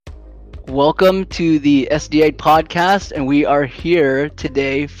Welcome to the SDA podcast, and we are here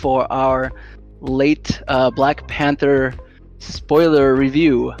today for our late Black Panther spoiler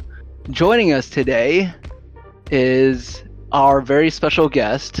review. Joining us today is our very special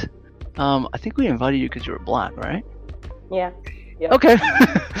guest. I think we invited you because you were black, right? Yeah. Yep. Okay.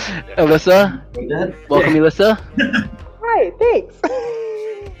 Alyssa. Welcome, Alyssa. Hi, thanks.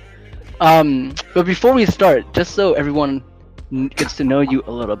 But before we start, just so everyone gets to know you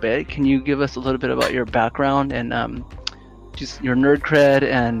a little bit, can you give us a little bit about your background and just your nerd cred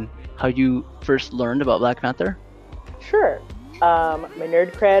and how you first learned about Black Panther? Sure. My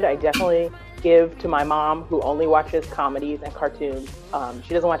nerd cred, I definitely give to my mom, who only watches comedies and cartoons.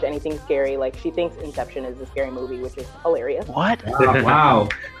 She doesn't watch anything scary. Like, she thinks Inception is a scary movie, which is hilarious. What? Wow.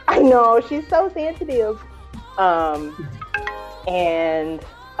 I know, she's so sensitive. So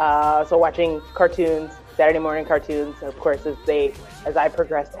watching cartoons, Saturday morning cartoons, of course, as I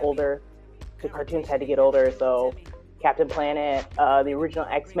progressed older, the cartoons had to get older. So Captain Planet, the original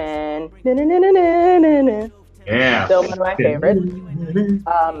X-Men, Yeah. still one of my favorites.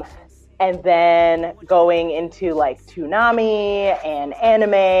 And then going into like Toonami and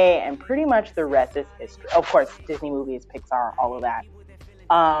anime, and pretty much the rest is history. Of course, Disney movies, Pixar, all of that.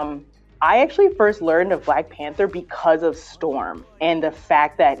 I actually first learned of Black Panther because of Storm and the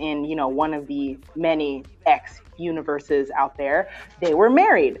fact that in, one of the many X universes out there, they were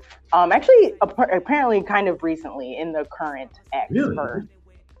married. Actually, apparently kind of recently in the current X. Really?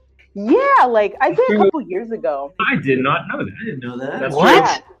 Yeah, like I'd say a couple years ago. I did not know that. I didn't know that. That's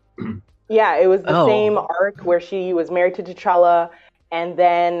What? Yeah, it was the same arc where she was married to T'Challa, and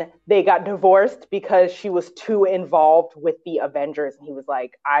then they got divorced because she was too involved with the Avengers. And he was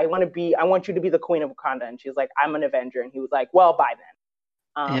like, I want you to be the Queen of Wakanda. And she was like, I'm an Avenger. And he was like, well, bye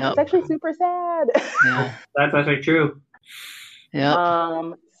then. Yep. It's actually super sad. Yeah. That's actually true.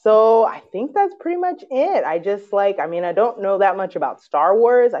 Yeah. So I think that's pretty much it. I don't know that much about Star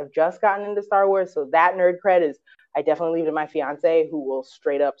Wars. I've just gotten into Star Wars. So that nerd cred I definitely leave to my fiance, who will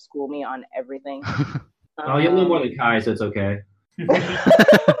straight up school me on everything. Oh, you're a little more than Kai, so it's okay.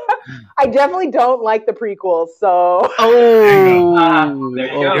 I definitely don't like the prequels, so. Oh. There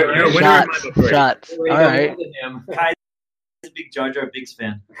you go. You're a winner in Shots. my book. Shots. All right. Kai's a big Jar Jar Binks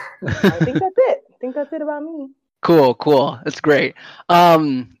fan. I think that's it. I think that's it about me. Cool. That's great.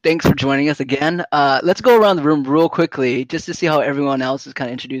 Thanks for joining us again. Let's go around the room real quickly just to see how everyone else is kind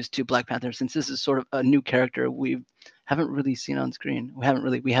of introduced to Black Panther, since this is sort of a new character we haven't really seen on screen. We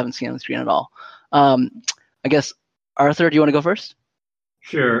haven't seen on screen at all. I guess, Arthur, do you want to go first?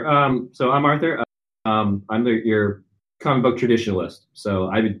 Sure. So I'm Arthur. I'm your comic book traditionalist. So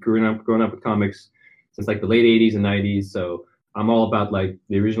I've been growing up with comics since like the late 80s and 90s. So I'm all about like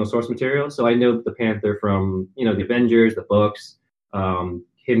the original source material. So I know the Panther from, the Avengers, the books,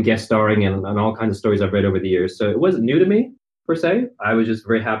 him guest starring and all kinds of stories I've read over the years. So it wasn't new to me per se. I was just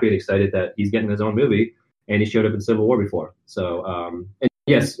very happy and excited that he's getting his own movie, and he showed up in Civil War before. So, and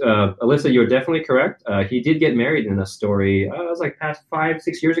yes, Alyssa, you're definitely correct. He did get married in a story. It was like past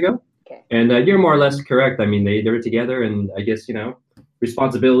 5-6 years ago. Okay. And you're more or less correct. I mean, they were together, and I guess,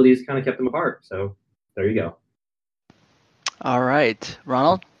 responsibilities kind of kept them apart. So there you go. All right.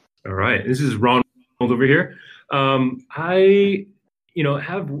 Ronald? All right. This is Ronald over here. I,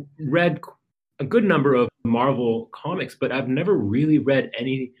 have read a good number of Marvel comics, but I've never really read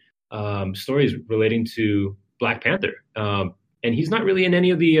any stories relating to Black Panther. And he's not really in any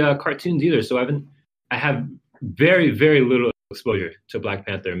of the cartoons either. So I have very, very little exposure to Black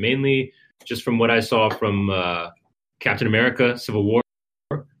Panther, mainly just from what I saw from Captain America, Civil War,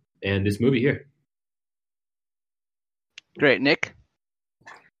 and this movie here. Great. Nick?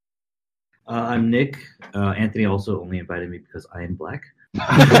 I'm Nick. Anthony also only invited me because I am black.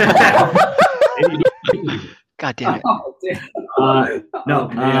 God damn it.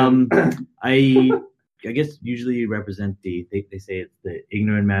 I guess usually represent they say it's the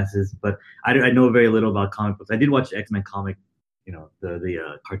ignorant masses, but I know very little about comic books. I did watch the X-Men comic,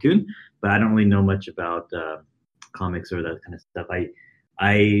 the cartoon, but I don't really know much about comics or that kind of stuff.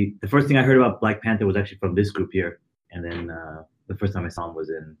 The first thing I heard about Black Panther was actually from this group here, and then the first time I saw him was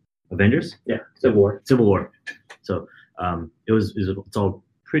in Avengers. Yeah, Civil War. So it's all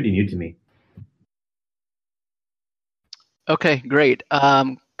pretty new to me. Okay, great.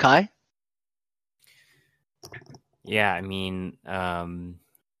 Kai? Yeah, I mean, I'm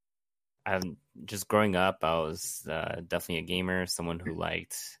just growing up, I was definitely a gamer, someone who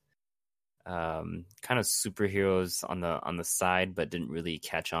liked kind of superheroes on the side, but didn't really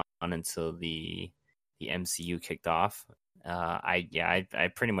catch on until the MCU kicked off.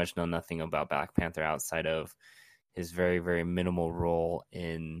 I pretty much know nothing about Black Panther outside of his very, very minimal role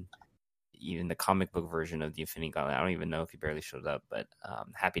in even the comic book version of the Infinity Gauntlet. I don't even know if he barely showed up, but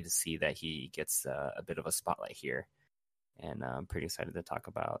happy to see that he gets a bit of a spotlight here. And I'm pretty excited to talk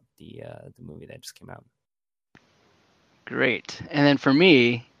about the movie that just came out. Great. And then for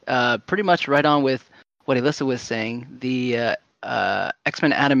me, pretty much right on with what Alyssa was saying, the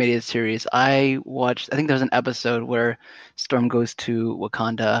X-Men animated series. I think there was an episode where Storm goes to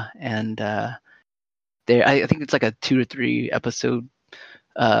Wakanda, and I think it's like a 2 to 3 episode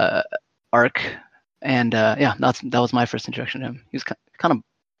arc. And that was my first introduction to him. He was kind of,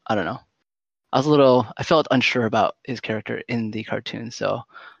 I don't know. I felt unsure about his character in the cartoon, so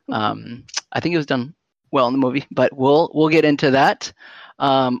I think it was done well in the movie, but we'll get into that.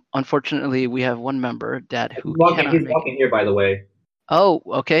 Unfortunately, we have one member, Dad, who he's walking here, by the way. Oh,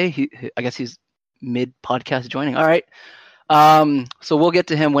 okay. I guess he's mid podcast joining. All right. So we'll get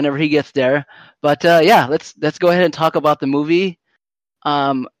to him whenever he gets there. But let's go ahead and talk about the movie.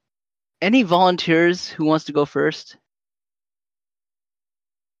 Any volunteers who wants to go first?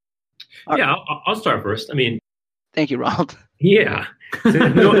 Yeah, I'll start first. I mean, thank you, Ronald. Yeah,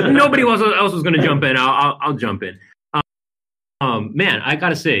 nobody else was going to jump in. I'll jump in. Man, I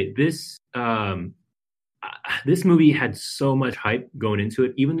gotta say this movie had so much hype going into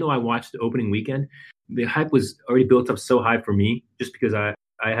it. Even though I watched the opening weekend, the hype was already built up so high for me, just because I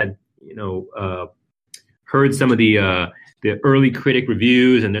had heard some of the early critic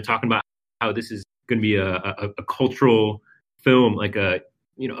reviews, and they're talking about how this is going to be a cultural film, like a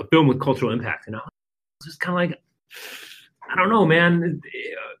film with cultural impact. And I was just kind of like, I don't know, man.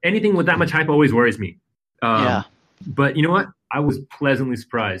 Anything with that much hype always worries me. But you know what? I was pleasantly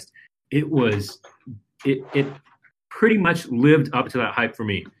surprised. It pretty much lived up to that hype for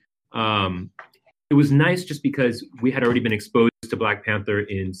me. It was nice just because we had already been exposed to Black Panther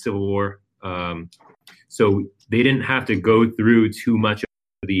in Civil War. So they didn't have to go through too much of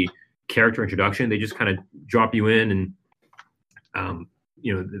the character introduction. They just kind of drop you in, and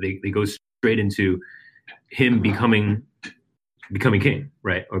they go straight into him becoming king,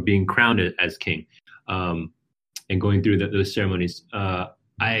 right? Or being crowned as king, and going through those ceremonies.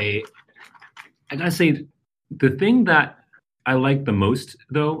 I gotta say, the thing that I liked the most,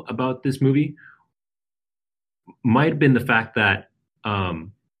 though, about this movie might have been the fact that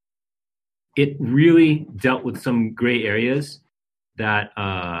it really dealt with some gray areas that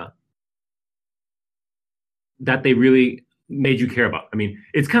they really made you care about. I mean,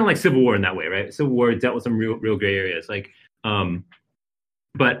 it's kind of like Civil War in that way, right? Civil War dealt with some real gray areas,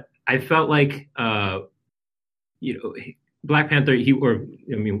 but I felt like Black Panther.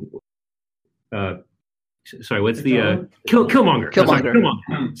 Sorry, what's the Killmonger?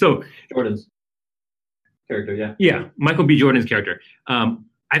 Killmonger. So Jordan's character, yeah, Michael B. Jordan's character.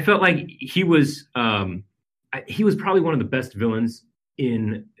 I felt like he was probably one of the best villains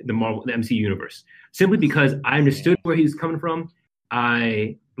in the MCU universe, simply because I understood where he's coming from.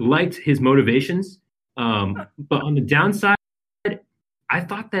 I liked his motivations, but on the downside, I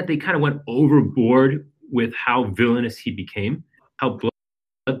thought that they kind of went overboard with how villainous he became, how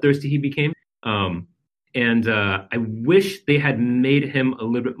bloodthirsty he became. And I wish they had made him a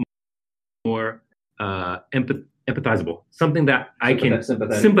little bit more empathizable, something that I can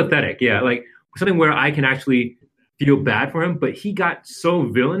sympathetic, like something where I can actually feel bad for him. But he got so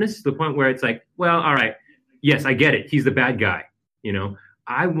villainous to the point where it's like, well, all right, yes, I get it, he's the bad guy.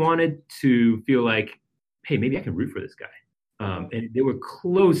 I wanted to feel like, hey, maybe I can root for this guy. And they were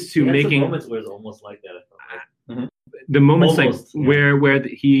close to making moments where it's almost like that. The moments where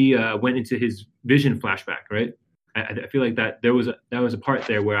he went into his vision flashback, right? I feel like that there was a part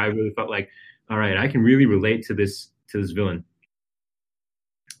there where I really felt like, all right, I can really relate to this villain.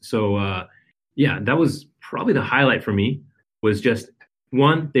 So that was probably the highlight for me. Was just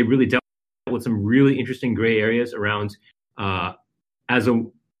one, they really dealt with some really interesting gray areas around as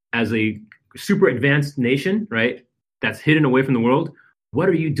a super advanced nation, right? That's hidden away from the world. What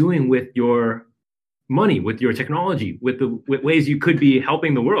are you doing with your money, with your technology, with ways you could be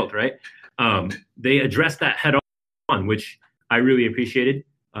helping the world, right? They addressed that head on, which I really appreciated,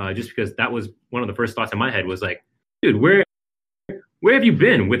 just because that was one of the first thoughts in my head was like, dude, where have you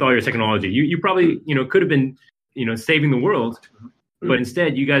been with all your technology? You probably, could have been, saving the world, but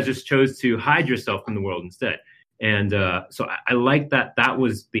instead you guys just chose to hide yourself from the world instead. And so I like that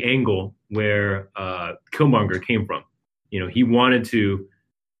was the angle where Killmonger came from. He wanted to,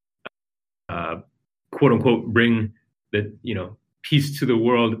 quote unquote, bring the, peace to the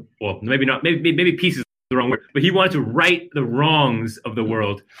world. Well, maybe peace is the wrong word, but he wanted to right the wrongs of the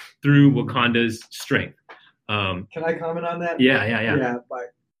world through Wakanda's strength. Can I comment on that? Yeah. Bye.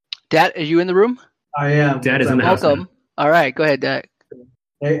 Dad, are you in the room? I am. Dad is in the house. Welcome. All right, go ahead, Dad.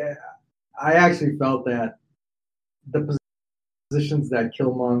 Hey, I actually felt that the positions that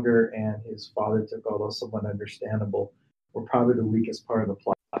Killmonger and his father took, although somewhat understandable, were probably the weakest part of the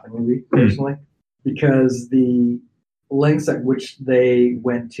plot of the movie, personally, because the lengths at which they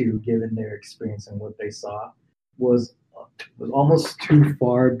went to, given their experience and what they saw, was almost too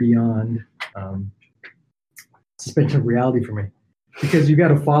far beyond suspension of reality for me. Because you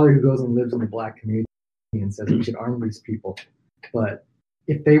got a father who goes and lives in the black community and says we should arm these people, but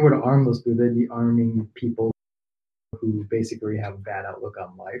if they were to arm those people, they'd be arming people who basically have a bad outlook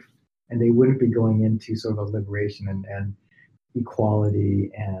on life, and they wouldn't be going into sort of a liberation and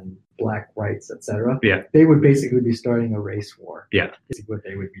equality and black rights, etc. Yeah, they would basically be starting a race war. Yeah, is what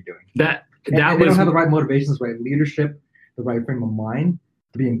they would be doing. And they don't have the right motivations, right leadership, the right frame of mind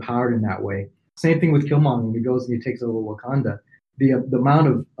to be empowered in that way. Same thing with Killmonger when he goes and he takes over Wakanda. The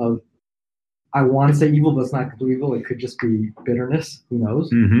amount of I want to say evil, but it's not completely evil. It could just be bitterness. Who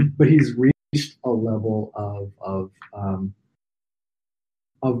knows? Mm-hmm. But he's reached a level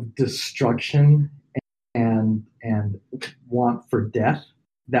of destruction and want for death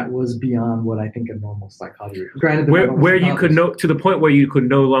that was beyond what I think a normal psychology. Granted, where you could know to the point where you could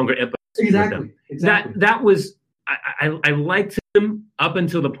no longer empathize. Exactly. That was I liked him up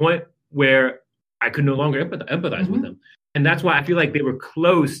until the point where I could no longer empathize with him. And that's why I feel like they were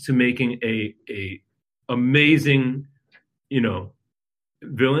close to making a amazing,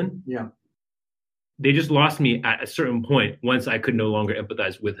 villain. Yeah. They just lost me at a certain point once I could no longer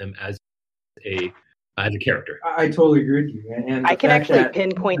empathize with him as a character. I totally agree with you. And I can actually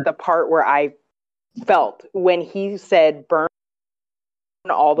pinpoint the part where I felt when he said burn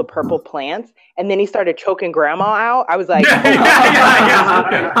all the purple plants, and then he started choking grandma out. I was like,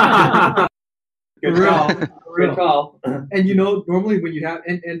 Good call. And normally when you have,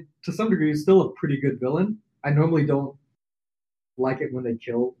 and to some degree, he's still a pretty good villain. I normally don't like it when they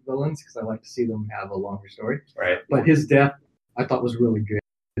kill villains because I like to see them have a longer story. Right. But his death, I thought was really good.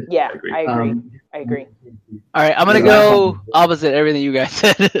 Yeah, I agree. All right, I'm gonna go opposite everything you guys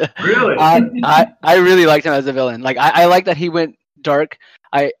said. Really? I really liked him as a villain. Like I like that he went dark.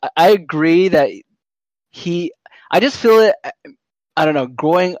 I agree that I just feel it. I don't know,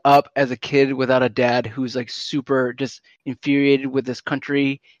 growing up as a kid without a dad who's like super just infuriated with this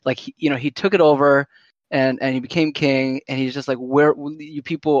country, like he took it over and he became king, and he's just like, where you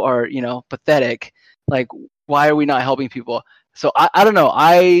people are, pathetic. Like, why are we not helping people? So I don't know.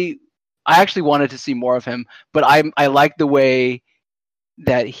 I actually wanted to see more of him, but I like the way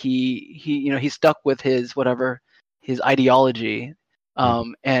that he stuck with his ideology.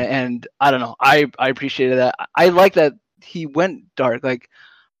 And I don't know. I appreciated that. I like that he went dark. Like,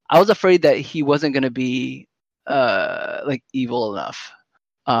 I was afraid that he wasn't going to be like evil enough.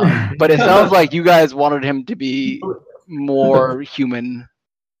 But it sounds like you guys wanted him to be more human.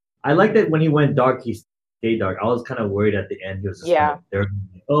 I like that when he went dark, he stayed dark. I was kind of worried at the end. He was just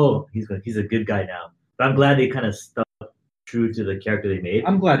he's a good guy now. But I'm glad they kind of stuck true to the character they made.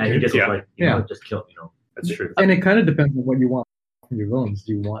 I'm glad he just was just killed. That's true. And it kind of depends on what you want from your villains.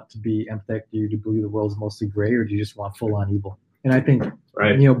 Do you want to be empathetic? Do you believe the world's mostly gray, or do you just want full-on evil? And I think,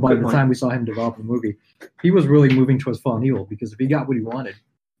 by the time we saw him develop the movie, he was really moving towards full-on evil, because if he got what he wanted,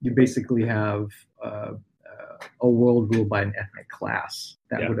 you basically have a world ruled by an ethnic class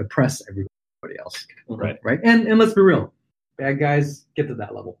that would oppress everybody else. Right. And let's be real, bad guys get to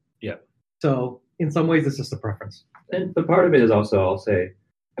that level. Yeah. So in some ways, it's just a preference. And the part of it is also, I'll say,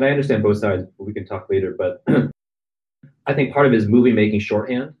 and I understand both sides, but we can talk later, but I think part of it is movie making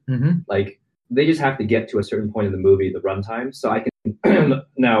shorthand. Mm-hmm. Like, they just have to get to a certain point in the movie, the runtime. So I can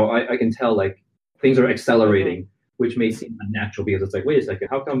now I can tell, like, things are accelerating, which may seem unnatural, because it's like, wait a second,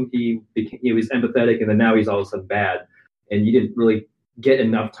 how come he was empathetic and then now he's all of a sudden bad, and you didn't really get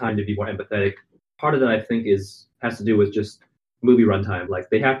enough time to be more empathetic? Part of that, I think, has to do with just movie runtime. Like,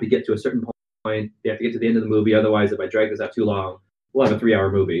 they have to get to a certain point, they have to get to the end of the movie. Otherwise, if I drag this out too long, we'll have a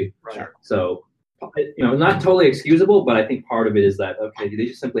 3-hour movie. Right. So, not totally excusable, but I think part of it is that, okay, they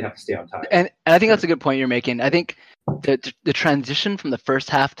just simply have to stay on time. And I think that's a good point you're making. I think the transition from the first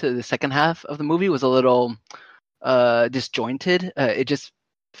half to the second half of the movie was a little disjointed. It just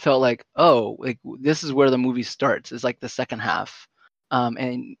felt like, this is where the movie starts. It's like the second half.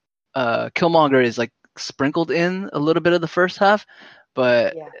 And Killmonger is like sprinkled in a little bit of the first half,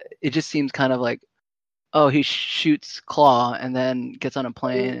 but it just seems kind of like, he shoots Claw and then gets on a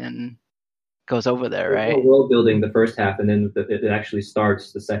plane and goes over there, right? World building the first half, and then it actually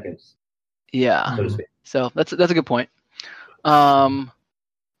starts the second. Yeah. So to speak. So that's a good point.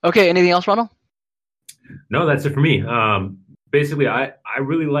 Okay. Anything else, Ronald? No, that's it for me. Basically, I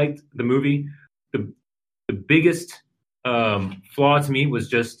really liked the movie. The biggest flaw to me was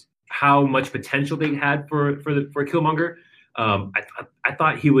just how much potential they had for Killmonger. I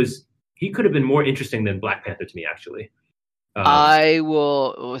thought he could have been more interesting than Black Panther to me, actually. It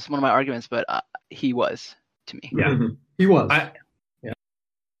was one of my arguments, but he was to me. Yeah, he was. I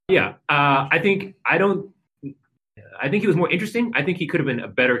think he was more interesting. I think he could have been a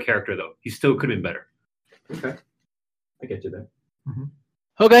better character, though. He still could have been better. Okay, I get you there. Mm-hmm.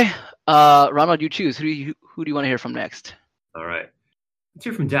 Okay, Ronald, you choose. Who do you want to hear from next? All right, let's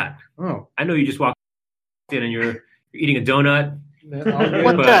hear from Dad. Oh, I know you just walked in and you're eating a donut.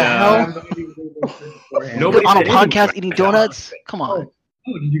 What the hell? Nobody on a said anything podcast about eating that. donuts? Come on.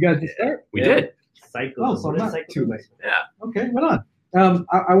 Oh, did you guys just start? We did. Cycle. Oh, so I'm not too late. Yeah. Okay, right on.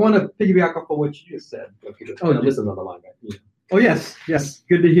 I want to piggyback off of what you just said. Listen on the line, right? Yeah. Oh, yes.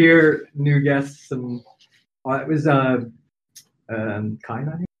 Good to hear new guests. And it was Kai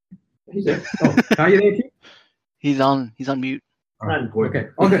not here? He's there. Oh, Kai, you there too? He's on mute. Not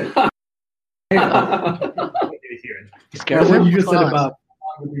important. Okay. You scared What him? you just What's said going on? about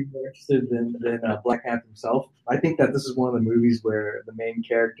would be more interested than Black Panther himself. I think that this is one of the movies where the main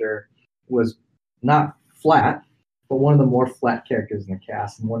character was not flat, but one of the more flat characters in the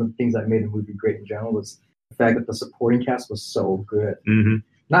cast. And one of the things that made the movie great in general was the fact that the supporting cast was so good. Mm-hmm.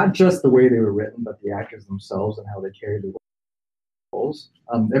 Not just the way they were written, but the actors themselves and how they carried the roles.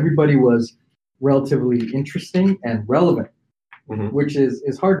 Everybody was relatively interesting and relevant, which is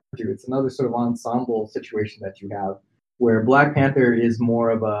hard to do. It's another sort of ensemble situation that you have, where Black Panther is more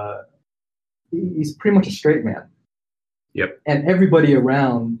of he's pretty much a straight man. Yep. And everybody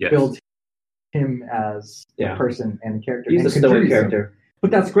around Yes. built him as a person and a character. He's and a stoic contributes him. character.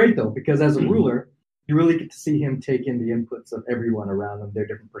 But that's great, though, because as a ruler, you really get to see him take in the inputs of everyone around him, their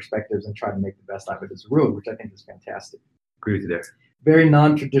different perspectives, and try to make the best out of it as a ruler, which I think is fantastic. Agree with you there. Very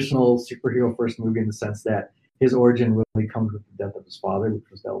non-traditional superhero first movie in the sense that his origin really comes with the death of his father, which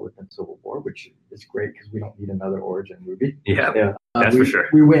was dealt with in Civil War, which is great because we don't need another origin movie. Yeah. That's for sure.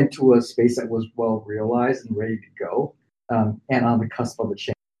 We went to a space that was well realized and ready to go, and on the cusp of a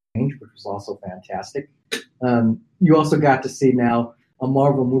change, which was also fantastic. You also got to see now a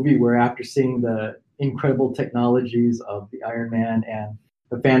Marvel movie where, after seeing the incredible technologies of the Iron Man and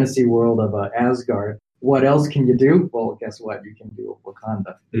the fantasy world of Asgard, what else can you do? Well, guess what? You can do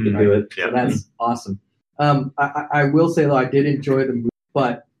Wakanda. You can do it. Yeah. So that's awesome. I will say, though, I did enjoy the movie,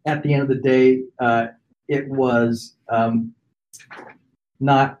 but at the end of the day, it was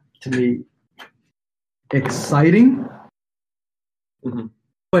not, to me, exciting,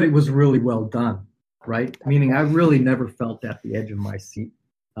 but it was really well done, right? Meaning I really never felt at the edge of my seat,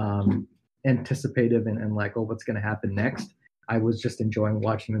 anticipative and like, oh, what's going to happen next? I was just enjoying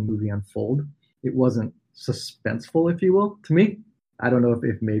watching the movie unfold. It wasn't suspenseful, if you will, to me. I don't know if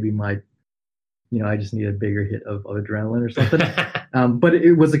maybe I just need a bigger hit of adrenaline or something. But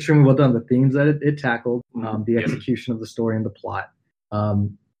it was extremely well done. The themes that it tackled, the execution of the story and the plot. A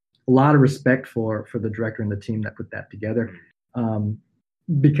lot of respect for the director and the team that put that together.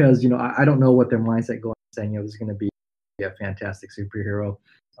 Because, I don't know what their mindset going saying, this is going to be a fantastic superhero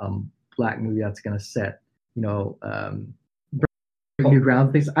black movie that's going to set, new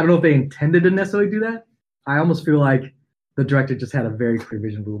ground things. I don't know if they intended to necessarily do that. I almost feel like the director just had a very clear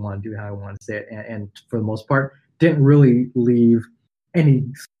vision of what we want to do, how I want to say it, and for the most part, didn't really leave any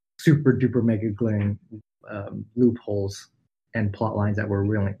super duper mega glaring loopholes and plot lines that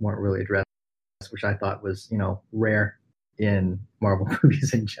weren't really addressed, which I thought was rare in Marvel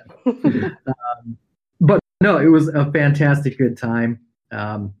movies in general. But no, it was a fantastic good time,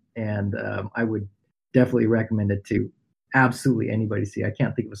 and I would definitely recommend it to absolutely anybody see. I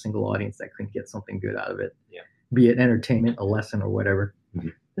can't think of a single audience that couldn't get something good out of it. Yeah. Be it entertainment, a lesson, or whatever.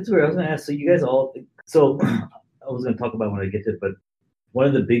 That's weird. I was going to ask, so you guys all, so I was going to talk about it when I get to it, but one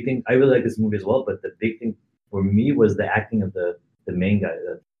of the big things, I really like this movie as well, but the big thing for me was the acting of the main guy,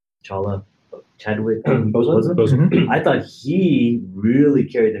 Chadwick Boseman. I thought he really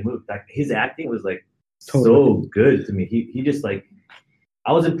carried the movie. Like, his acting was like so good to me. He just like,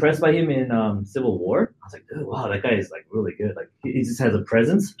 I was impressed by him in Civil War. I was like, oh, wow, that guy is like really good. Like, he just has a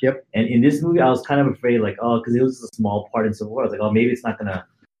presence. Yep. And in this movie, I was kind of afraid, like, because it was a small part in Civil War. I was like, oh, maybe it's not gonna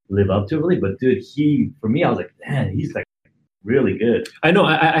live up to it really. But dude, for me, I was like, man, he's like really good. I know.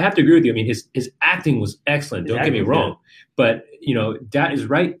 I have to agree with you. I mean, his acting was excellent. Don't get me wrong. But Dad is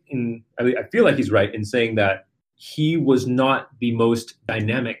right I feel like he's right in saying that he was not the most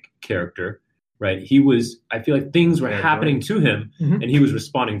dynamic character. Right, I feel like things were happening to him, and he was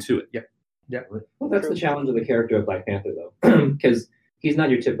responding to it. Yeah. Well, that's the challenge of the character of Black Panther, though, because he's not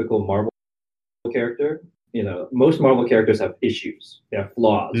your typical Marvel character. Most Marvel characters have issues, they have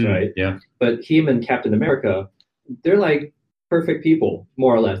flaws, right? Yeah. But him and Captain America, they're like perfect people,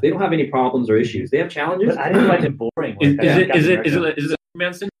 more or less. They don't have any problems or issues. They have challenges. But I didn't find it boring. Is Like, it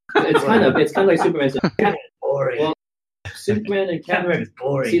Superman syndrome? It's kind of like Superman. boring? Well, Superman and Captain America is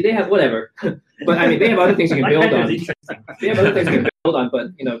boring. See, they have whatever, but I mean, they have other things you can Black build Panther on. is interesting. They have other things you can build on, but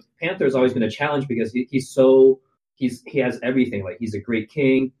Panther's always been a challenge because he has everything. Like, he's a great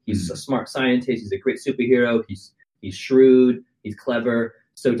king, he's a smart scientist, he's a great superhero, he's shrewd, he's clever.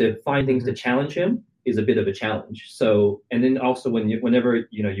 So to find things to challenge him is a bit of a challenge. So, and then also whenever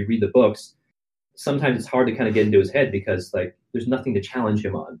you read the books, sometimes it's hard to kind of get into his head because like there's nothing to challenge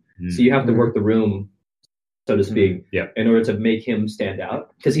him on. So you have to work the room, so to speak, in order to make him stand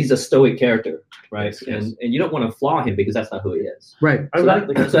out, because he's a stoic character, right? Yes. And you don't want to flaw him because that's not who he is. Right. So I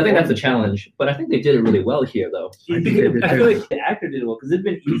think that's a challenge, but I think they did it really well here, though. I feel like the actor did it well because it'd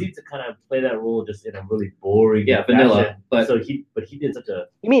been easy to kind of play that role just in a really boring, vanilla. fashion. But he did such a.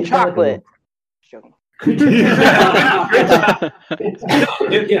 You mean chocolate? Joking.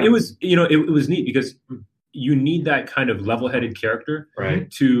 It was it was neat because you need that kind of level-headed character, right,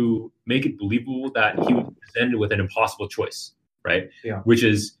 to make it believable that he was presented with an impossible choice, right? Yeah. Which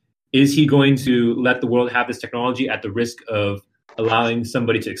is he going to let the world have this technology at the risk of allowing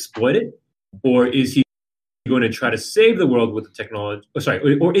somebody to exploit it, or is he going to try to save the world with the technology?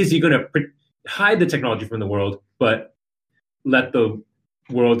 Or is he going to hide the technology from the world, but let the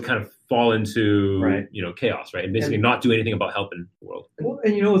world kind of fall into chaos, right? And basically not do anything about helping the world. Well,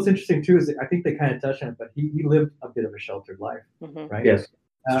 and what's interesting too is I think they kind of touched on it, but he lived a bit of a sheltered life, right? Yes.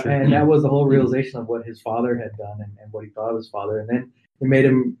 And that was the whole realization of what his father had done and what he thought of his father. And then it made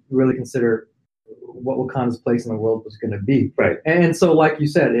him really consider what Wakanda's place in the world was going to be. Right. And so, like you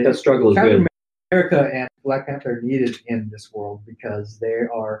said, that struggle is Captain good. America and Black Panther are needed in this world because they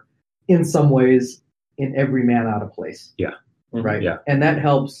are, in some ways, in every man out of place. Yeah. Right. Yeah. And that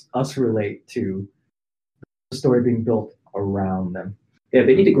helps us relate to the story being built around them. Yeah,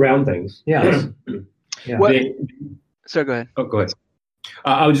 they need to ground things. Yeah. So go ahead. Oh, go ahead.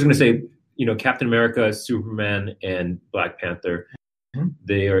 I was just going to say, Captain America, Superman, and Black Panther,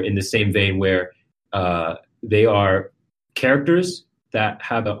 they are in the same vein where they are characters that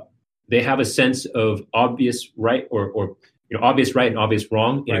have a sense of obvious right or obvious right and obvious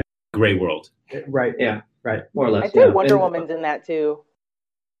wrong in a gray world. Right. Yeah. Right. More or less. I'd say Wonder Woman's in that too.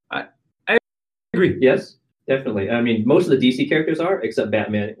 I agree. Yes, definitely. I mean, most of the DC characters are, except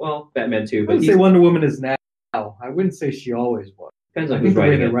Batman. Well, Batman too. I But wouldn't say Wonder Woman is now. I wouldn't say she always was. Depends on I who's think the way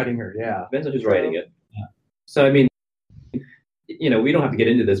writing they're it. writing her, yeah. Depends on who's writing it. Yeah. So, I mean, we don't have to get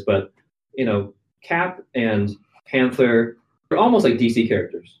into this, but, Cap and Panther are almost like DC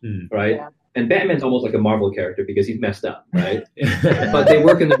characters, right? Yeah. And Batman's almost like a Marvel character because he's messed up, right? But they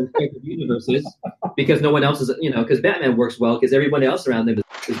work in their respective universes because no one else is, because Batman works well because everyone else around him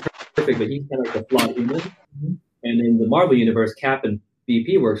is perfect, but he's kind of like a flawed human. And in the Marvel universe, Cap and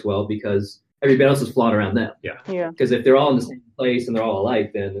BP works well because everybody else is flawed around them. Yeah. Because if they're all in the same place and they're all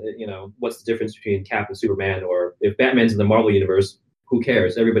alike, then, what's the difference between Cap and Superman? Or if Batman's in the Marvel universe, who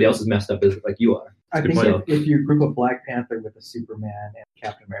cares? Everybody else is messed up like you are. I think if you group a Black Panther with a Superman and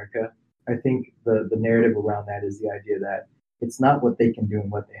Captain America, I think the narrative around that is the idea that it's not what they can do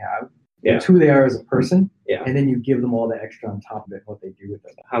and what they have. Yeah. It's who they are as a person. Yeah. And then you give them all the extra on top of it, what they do with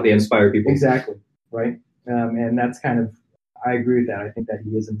it. How they inspire people. Exactly. Right. And that's kind of, I agree with that. I think that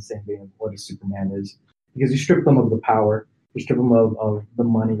he is in the same vein of what a Superman is. Because you strip them of the power, you strip them of the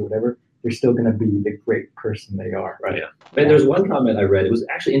money, whatever, they're still going to be the great person they are. Right. Yeah. And there's one comment I read. It was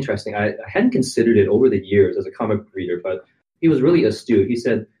actually interesting. I hadn't considered it over the years as a comic reader, but he was really astute. He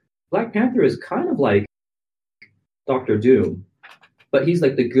said, Black Panther is kind of like Dr. Doom, but he's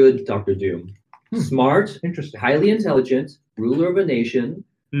like the good Dr. Doom. Smart, interesting, highly intelligent, ruler of a nation,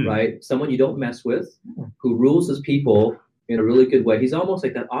 right? Someone you don't mess with, who rules his people in a really good way. He's almost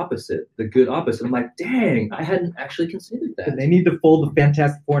like that opposite, the good opposite. I'm like, dang, I hadn't actually considered that. And they need to fold the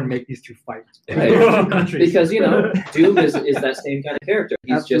Fantastic Four and make these two fight. Right. Because, Doom is that same kind of character.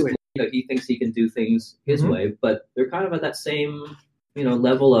 He's Absolutely. Just, he thinks he can do things his way, but they're kind of at that same,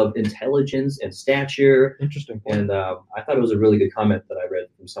 level of intelligence and stature. Interesting. And I thought it was a really good comment that I read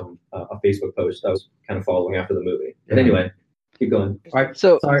from a Facebook post I was kind of following after the movie. But anyway, keep going. All right.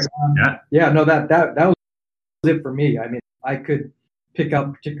 So, sorry. No, that was it for me. I mean, I could pick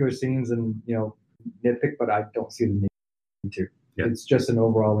out particular scenes and, nitpick, but I don't see the need to. Yeah. It's just an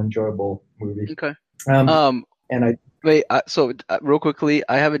overall enjoyable movie. Okay. Real quickly,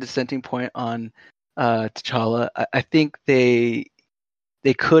 I have a dissenting point on T'Challa. I think they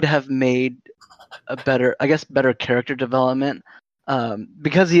could have made a better character development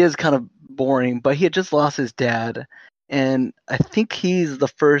because he is kind of boring, but he had just lost his dad, and I think he's the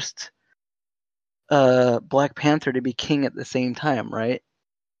first Black Panther to be king at the same time, right?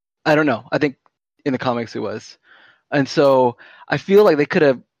 I don't know. I think in the comics it was. And so I feel like they could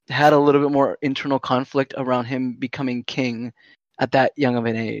have had a little bit more internal conflict around him becoming king at that young of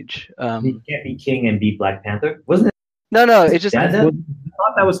an age. He can't be king and be Black Panther, wasn't it? No, it's just Dad, I thought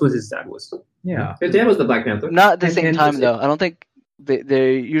that was what his dad was. Yeah. His dad was the Black Panther. not at the same and time just- though. I don't think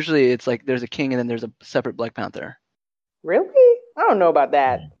they usually it's like there's a king and then there's a separate Black Panther. Really? I don't know about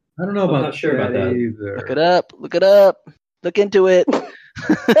that. I don't know I'm about not sure about that. either. Look it up. Look into it.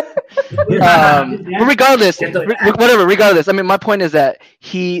 But regardless, whatever. Regardless, I mean, my point is that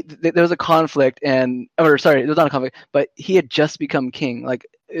there was a conflict, it was not a conflict, but he had just become king. Like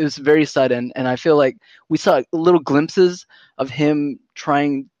it was very sudden, and I feel like we saw little glimpses of him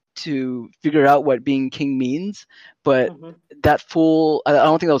trying to figure out what being king means, but I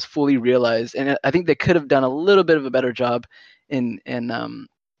don't think that was fully realized, and I think they could have done a little bit of a better job in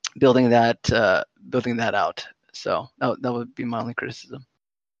building that out. So that would be my only criticism.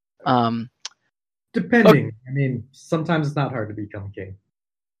 Depending. Okay. I mean, sometimes it's not hard to become king.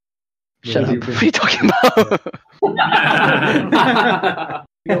 Shut What up. do What are you talking about?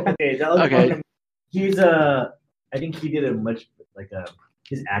 Okay, that was Okay. He's I think he did a much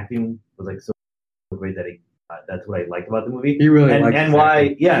his acting was like so great that that's what I liked about the movie. He really and likes and his why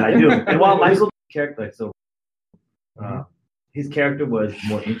acting. yeah I do and while Michael's character his character was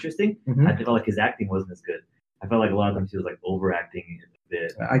more interesting. Mhm. I felt like his acting wasn't as good. I felt like a lot of times he was like overacting a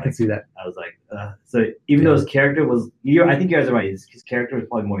bit. I can see that. I was like, so even though his character was, I think you guys are right. His character was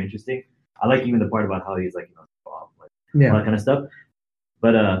probably more interesting. I like even the part about how he's like, all that kind of stuff.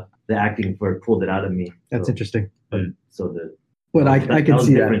 But the acting pulled it out of me. That's interesting. But I can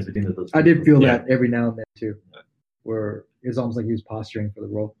see that. Between those I did feel Yeah. that every now and then too, where it's almost like he was posturing for the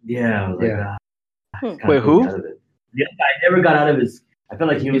role. Yeah. I was Yeah. like, kinda Wait, pulled who? me out of it. Yeah, I never got out of his. I felt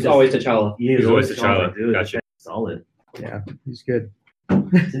like he was He's always T'Challa. He was He's always always T'Challa. Dude, Gotcha. that's solid. Yeah, he's good.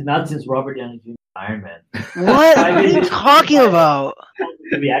 Not since Robert Downey Jr. Iron Man. What are you talking about?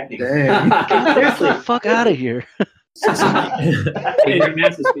 To be acting. Dang. Get the fuck out of here. Adrian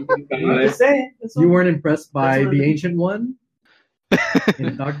Manson speaking. I'm just saying. That's You all. weren't impressed by That's what the I- Ancient One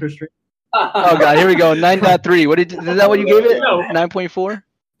in Doctor Strange? Oh god, here we go. 9.3. Is that what you gave it? 9.4?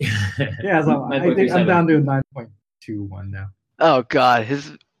 Yeah, so I think 9.37. I'm down to a 9.21 now. Oh god,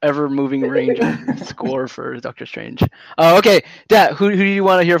 his ever-moving range of score for Doctor Strange. Oh, okay. Dad, who do you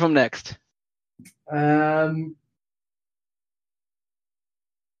want to hear from next?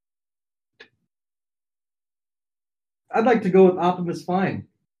 I'd like to go with Optimus Fyne.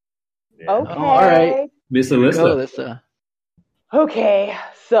 Yeah. Okay. Oh, all right. Miss Go, Alyssa. Alyssa. Okay,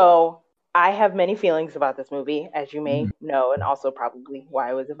 so I have many feelings about this movie, as you may know, and also probably why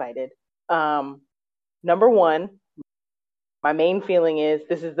I was invited. Number one, my main feeling is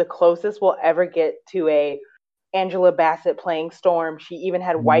this is the closest we'll ever get to a Angela Bassett playing Storm. She even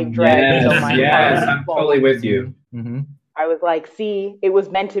had white dreads. so my heart was I'm full. totally with you. Mm-hmm. I was like, see, it was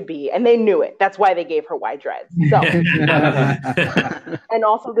meant to be. And they knew it. That's why they gave her white dreads. So, and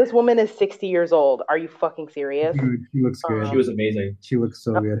also, this woman is 60 years old. Are you fucking serious? She looks good. She was amazing. She looks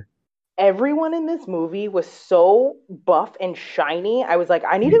so good. Everyone in this movie was so buff and shiny. I was like,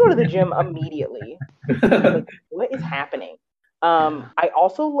 I need to go to the gym immediately. Like, what is happening? I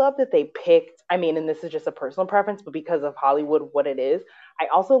also love that they picked, I mean, and this is just a personal preference, but because of Hollywood, what it is, I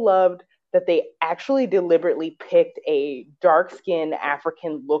also loved that they actually deliberately picked a dark-skinned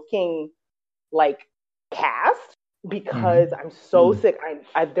African-looking like cast because I'm so sick.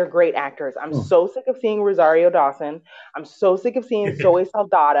 They're great actors. I'm so sick of seeing Rosario Dawson. I'm so sick of seeing Zoe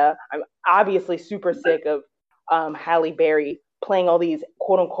Saldana. I'm obviously super sick of Halle Berry playing all these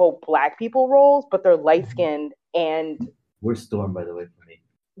quote-unquote black people roles, but they're light-skinned and We're Storm, by the way, for me.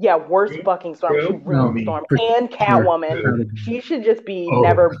 yeah, worst fucking Storm. She ruined Storm. And Catwoman. She should just be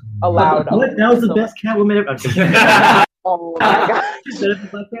never allowed. What? That was the best Catwoman ever. I'm just kidding. Oh my god. She's better than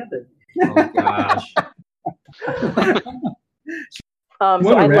Black Panther. Oh gosh. So I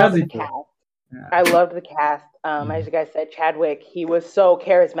love the Razzie for cast. Yeah. I loved the cast. As you guys said, Chadwick, he was so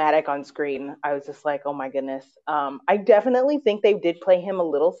charismatic on screen. I was just like, oh my goodness. I definitely think they did play him a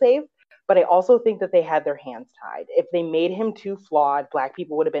little safe, but I also think that they had their hands tied. If they made him too flawed, black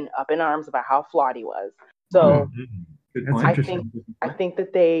people would have been up in arms about how flawed he was. So Good That's point. interesting. I think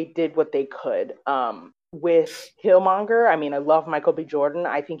that they did what they could. With Killmonger, I mean, I love Michael B. Jordan.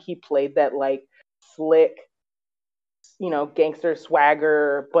 I think he played that like slick, gangster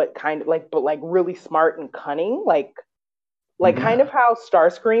swagger, but really smart and cunning, like kind of how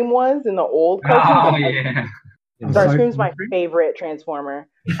Starscream was in the old cartoon. Oh yeah. Starscream's my favorite Transformer,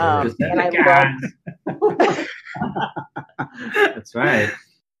 and I love. That's right.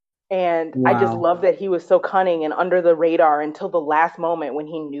 And Wow. I just love that he was so cunning and under the radar until the last moment when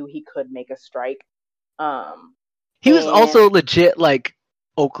he knew he could make a strike. He was and- also legit like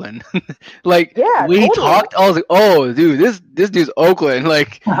Oakland. Like Yeah, when he totally. talked, I was like, "Oh, dude, this dude's Oakland."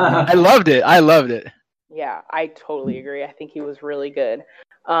 Like I loved it. Yeah, I totally agree. I think he was really good.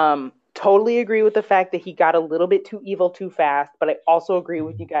 Totally agree with the fact that he got a little bit too evil too fast, but I also agree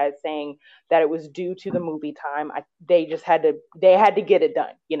with you guys saying that it was due to the movie time. They had to get it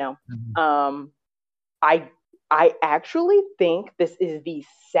done, you know. I actually think this is the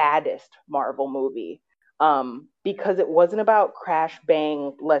saddest Marvel movie. Because it wasn't about crash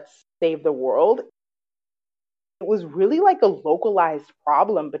bang, let's save the world. It was really like a localized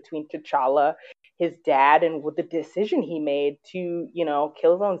problem between T'Challa, his dad, and with the decision he made to, you know,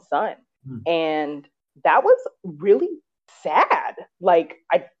 kill his own son. And that was really sad. Like,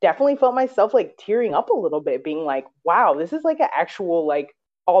 I definitely felt myself like tearing up a little bit, being like, wow, this is like an actual, like,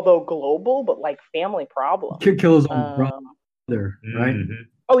 although global, but like family problem. Kill his own brother, right?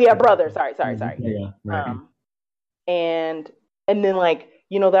 Oh yeah, brother. Sorry. Yeah, right. And then, like,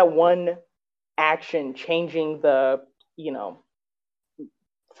 you know, that one action changing the, you know,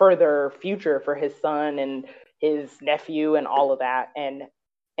 further future for his son and his nephew and all of that, and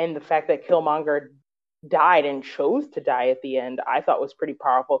the fact that Killmonger died and chose to die at the end, I thought was pretty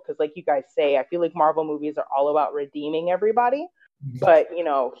powerful, because like you guys say, I feel like Marvel movies are all about redeeming everybody, but you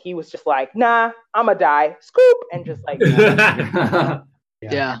know, he was just like, nah, I'ma die, scoop, and just like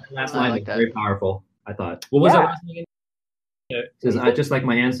Yeah. Last I line like was that. very powerful, I thought. What was Yeah. that last thing? It says, I just like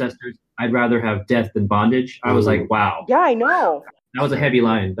my ancestors, I'd rather have death than bondage. I was like, wow. yeah, I know. That was a heavy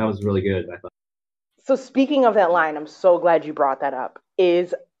line. That was really good, I thought. So speaking of that line, I'm so glad you brought that up.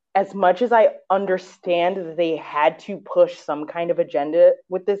 Is as much as I understand that they had to push some kind of agenda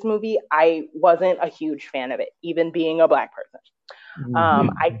with this movie, I wasn't a huge fan of it, even being a Black person.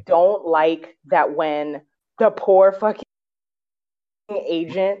 I don't like that when the poor fucking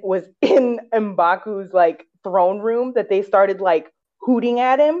agent was in M'Baku's like throne room, that they started like hooting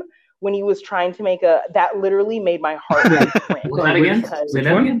at him when he was trying to make that literally made my heart cringe. Say that again? Because Say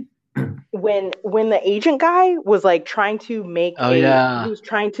that again? when the agent guy was like trying to make he was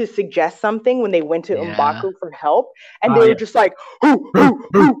trying to suggest something when they went to M'Baku for help, and they were just like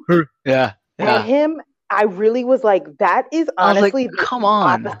Yeah. at him. I really was like, that is honestly like, come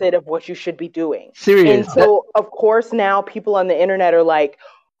on. the opposite of what you should be doing. Serious. And so, of course, now people on the internet are like,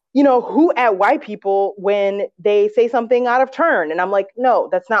 you know, who at white people when they say something out of turn? And I'm like, no,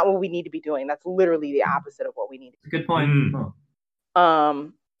 that's not what we need to be doing. That's literally the opposite of what we need to Good point.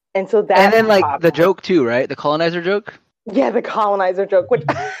 And so that, and then like the joke too, right? The colonizer joke. Yeah, the colonizer joke. Which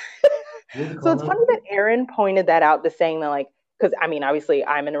so it's funny that Aaron pointed that out, the saying that like, because I mean, obviously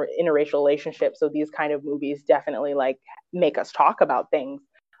I'm in an interracial relationship, so these kind of movies definitely like make us talk about things.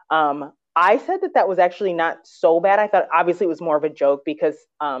 I said that was actually not so bad. I thought obviously it was more of a joke because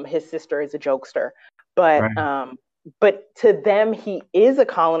his sister is a jokester, but to them he is a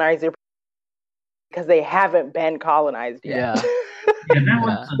colonizer because they haven't been colonized yet.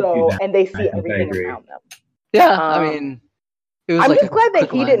 So and they see everything around them. Yeah, I mean, it was I'm like just glad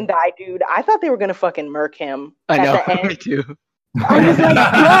that he didn't die, dude. I thought they were gonna fucking murk him. I know, at the end. me too. I was like,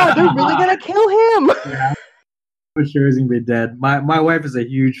 yeah, they're really gonna kill him. Yeah, for sure he's gonna be dead. My wife is a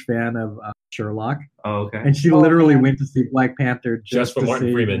huge fan of Sherlock. Oh, okay. And she literally went to see Black Panther just for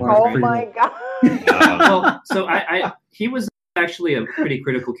Martin Freeman. My god. Well, so he was actually a pretty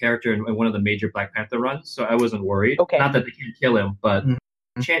critical character in one of the major Black Panther runs, so I wasn't worried. Okay. Not that they can't kill him, but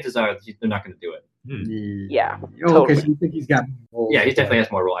chances are they're not going to do it. Yeah. Oh, okay, so you think he's got more Yeah, he definitely has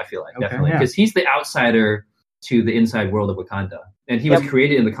more role, I feel like. Okay, definitely. Because he's the outsider to the inside world of Wakanda. And he was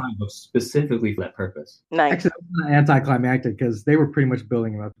created in the comic book specifically for that purpose. Nice. Actually, that was anticlimactic because they were pretty much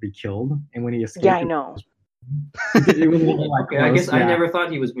building him up to be killed. And when he escaped... Yeah, I know. It was like I guess I never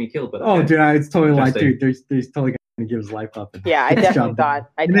thought he was being killed, but dude, it's totally like, dude, he's totally gonna give his life up. Yeah, I definitely thought.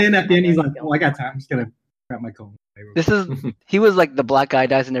 And then at the end, he's like, "Oh, I got time. I'm just gonna grab my coat." He was like the black guy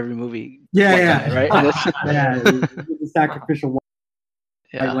dies in every movie. Yeah, guy, right? Yeah, the sacrificial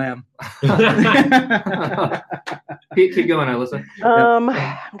white lamb. Keep going, Alyssa.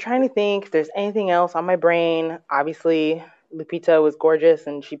 I'm trying to think if there's anything else on my brain. Obviously, Lupita was gorgeous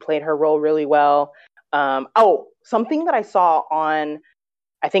and she played her role really well. Something that I saw on,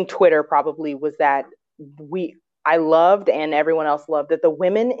 I think Twitter probably, was that I loved and everyone else loved that the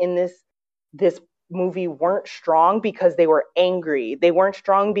women in this movie weren't strong because they were angry. They weren't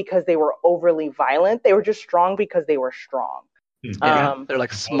strong because they were overly violent. They were just strong because they were strong. They're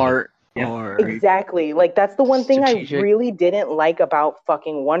like smart or exactly. Like that's the one thing I really didn't like about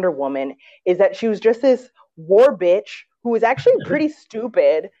fucking Wonder Woman is that she was just this war bitch who was actually pretty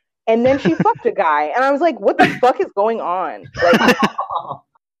stupid And then she fucked a guy, and I was like, "What the fuck is going on?" Like,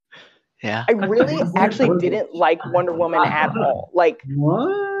 Yeah. I really actually didn't like Wonder Woman at all. Like,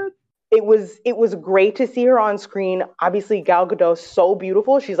 What? it was great to see her on screen. Obviously, Gal Gadot's so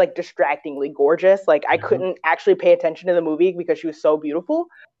beautiful; she's like distractingly gorgeous. Like, I couldn't actually pay attention to the movie because she was so beautiful.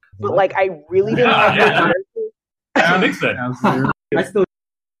 But like, I really didn't like her character. That makes sense. I still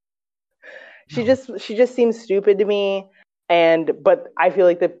She just seems stupid to me. But I feel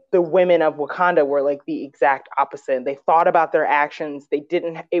like the women of Wakanda were like the exact opposite. They thought about their actions.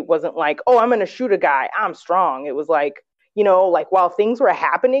 It wasn't like, oh, I'm going to shoot a guy, I'm strong. It was like, like while things were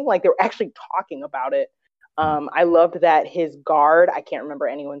happening, like they were actually talking about it. I loved that his guard, I can't remember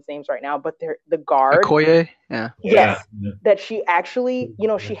anyone's names right now, but the guard. Okoye? Yeah. Yes. That she actually,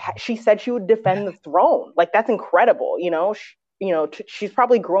 she said she would defend the throne. Like, that's incredible. She's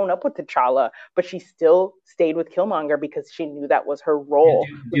probably grown up with T'Challa, but she still stayed with Killmonger because she knew that was her role.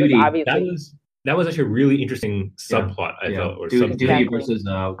 Duty. That was actually a really interesting subplot. I felt, or duty Exactly. versus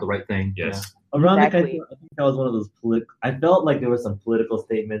the right thing. yes. around Exactly. I think that was one of those I felt like there were some political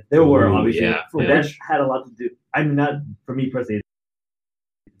statements. There were obviously, yeah, but yeah. that had a lot to do. I mean, not for me personally.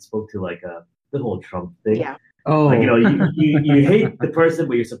 It spoke to like the whole Trump thing. Yeah. Oh, Like, you hate the person,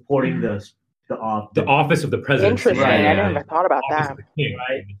 but you're supporting the office of the president. Interesting. Right, I yeah. never thought about Office that. of the king.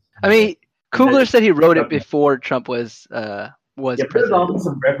 Right. I mean, Kugler said he wrote it Okay. before Trump was Yeah, there's president. also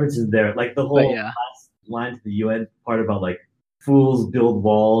some references there, like the whole yeah. last line to the UN part about like fools build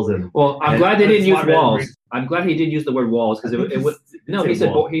walls and. Well, I'm and glad they didn't use smart men walls. bring- I'm glad he didn't use the word walls because it would. No, he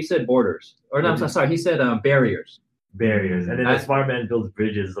said wall. he said borders. Or no, I'm sorry, he said barriers. barriers, and then I- the smart man builds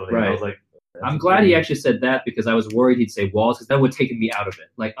bridges. So I Right. was like, I'm glad he actually said that because I was worried he'd say walls because that would take me out of it.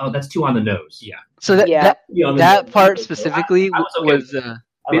 Like, oh, that's too on the nose. Yeah. So Yeah. that part specifically I was okay was with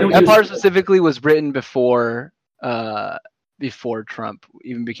They don't that use- part specifically was written before Trump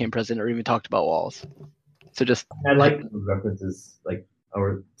even became president or even talked about walls. So just I like those references, like,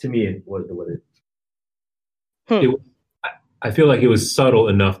 or to me, it was what it. I feel like it was subtle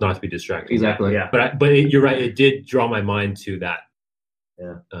enough not to be distracting. Exactly. Yeah. But you're right. It did draw my mind to that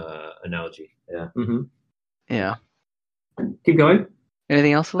analogy. Mm-hmm. yeah. Keep going.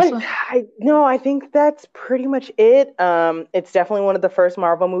 Anything else, Alyssa? No, I think that's pretty much it. It's definitely one of the first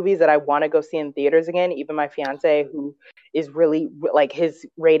Marvel movies that I want to go see in theaters again. Even my fiance, who is really like, his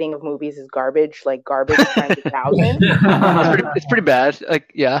rating of movies is garbage, like garbage times 1,000. It's pretty bad.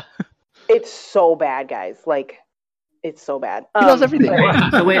 Like, yeah. It's so bad, guys. Like, it's so bad. He knows everything.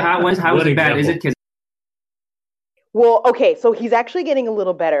 So wait, how is What it bad? Is it example? because Well, okay, so he's actually getting a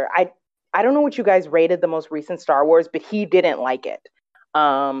little better. I don't know what you guys rated the most recent Star Wars, but he didn't like it.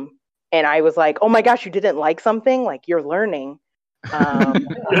 And I was like, oh my gosh, you didn't like something? Like, you're learning. So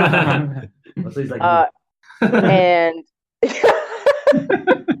he's like, And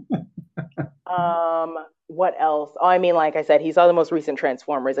what else? Oh, I mean, like I said, he saw the most recent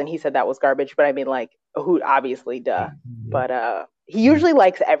Transformers and he said that was garbage, but I mean, like, who, obviously, duh. But he usually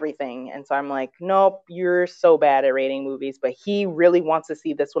likes everything, and so I'm like, nope, you're so bad at rating movies. But he really wants to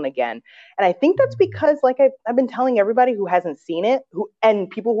see this one again, and I think that's because, like, I've been telling everybody who hasn't seen it, and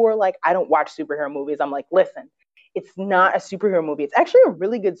people who are like, I don't watch superhero movies, I'm like, listen, it's not a superhero movie. It's actually a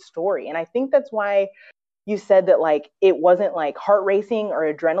really good story, and I think that's why you said that, like, it wasn't like heart racing or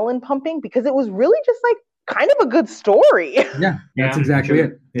adrenaline pumping, because it was really just like kind of a good story. yeah, that's exactly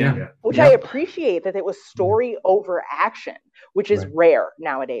it. Yeah. Which I appreciate, that it was story over action, which is rare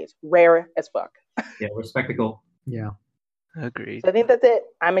nowadays. Rare as fuck. yeah, we're spectacle. Yeah. Agreed. So I think that's it.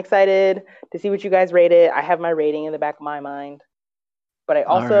 I'm excited to see what you guys rate it. I have my rating in the back of my mind. But I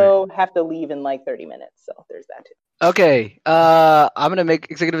also have to leave in like 30 minutes. So there's that too. Okay. I'm gonna make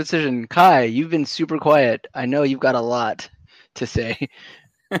executive decision. Kai, you've been super quiet. I know you've got a lot to say.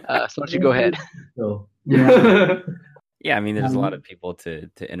 So why don't you go ahead? so Yeah. Yeah, I mean, there's a lot of people to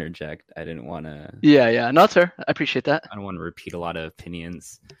interject. I didn't want to. Yeah. Not sir. I appreciate that. I don't want to repeat a lot of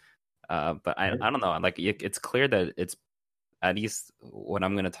opinions. But I don't know. Like, it's clear that it's, at least what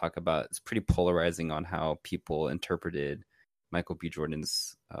I'm going to talk about, it's pretty polarizing on how people interpreted Michael B.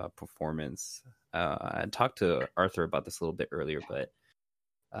 Jordan's performance. I talked to Arthur about this a little bit earlier, but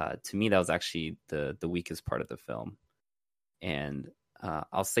to me, that was actually the weakest part of the film. And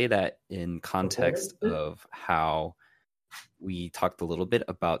I'll say that in context of how we talked a little bit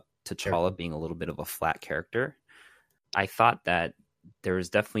about T'Challa being a little bit of a flat character. I thought that there was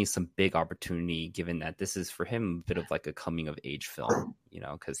definitely some big opportunity, given that this is for him a bit of like a coming of age film,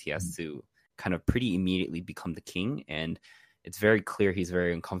 because he has to kind of pretty immediately become the king. And it's very clear he's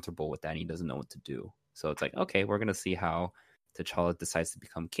very uncomfortable with that and he doesn't know what to do. So it's like, okay, we're going to see how T'Challa decides to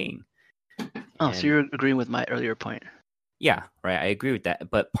become king. So you're agreeing with my earlier point. Yeah, right. I agree with that.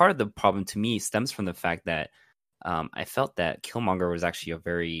 But part of the problem to me stems from the fact that I felt that Killmonger was actually a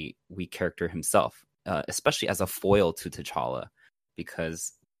very weak character himself, especially as a foil to T'Challa,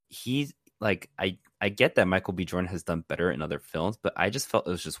 because he's like, I get that Michael B. Jordan has done better in other films, but I just felt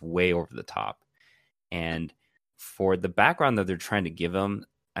it was just way over the top. And for the background that they're trying to give him,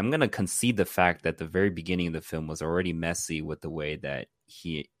 I'm going to concede the fact that the very beginning of the film was already messy with the way that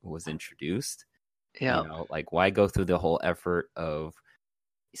he was introduced. Yeah. You know, like why go through the whole effort of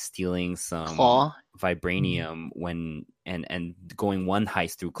stealing some Claw. vibranium when and going one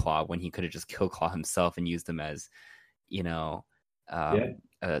heist through Claw when he could have just killed Claw himself and used him as, you know,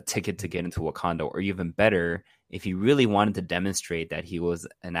 a ticket to get into Wakanda, or even better, if he really wanted to demonstrate that he was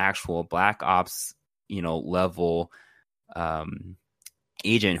an actual Black Ops, you know, level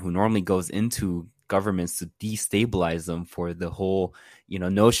agent who normally goes into governments to destabilize them for the whole, you know,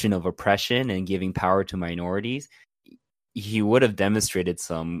 notion of oppression and giving power to minorities, he would have demonstrated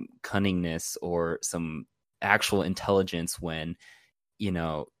some cunningness or some actual intelligence when, you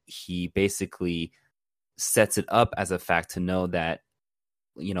know, he basically sets it up as a fact to know that,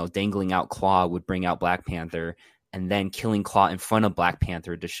 you know, dangling out Claw would bring out Black Panther, and then killing Claw in front of Black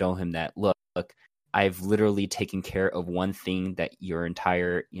Panther to show him that, look, I've literally taken care of one thing that your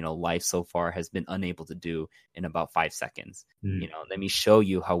entire, you know, life so far has been unable to do in about 5 seconds. You know, let me show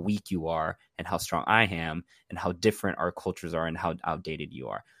you how weak you are and how strong I am and how different our cultures are and how outdated you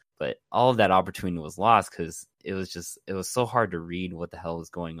are. But all of that opportunity was lost because it was so hard to read what the hell was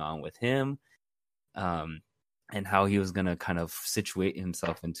going on with him, and how he was going to kind of situate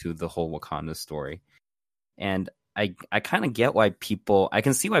himself into the whole Wakanda story. And I kind of get why I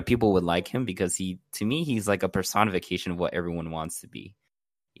can see why people would like him, because to me, he's like a personification of what everyone wants to be.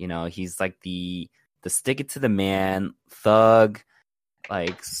 You know, he's like the stick it to the man thug,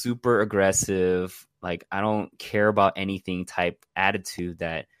 like super aggressive, like I don't care about anything type attitude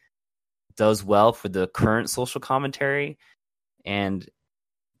that does well for the current social commentary. And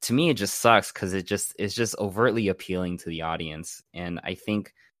to me, it just sucks because it's just overtly appealing to the audience. And I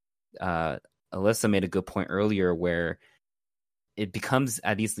think Alyssa made a good point earlier where it becomes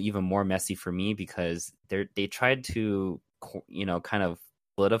at least even more messy for me because they tried to, you know, kind of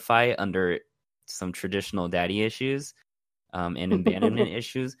solidify it under some traditional daddy issues and abandonment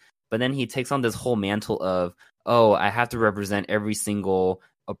issues. But then he takes on this whole mantle of, oh, I have to represent every single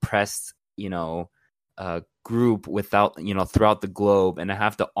oppressed, you know, group without, you know, throughout the globe, and I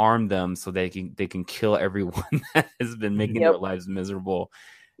have to arm them so they can kill everyone that has been making their lives miserable.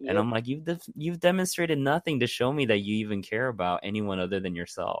 And I'm like, you've demonstrated nothing to show me that you even care about anyone other than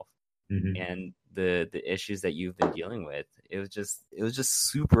yourself and the issues that you've been dealing with. It was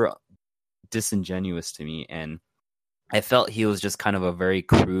just super disingenuous to me, and I felt he was just kind of a very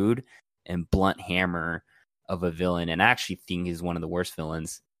crude and blunt hammer of a villain, and I actually think he's one of the worst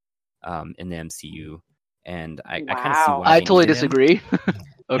villains in the MCU. And I kind of see why I totally disagree.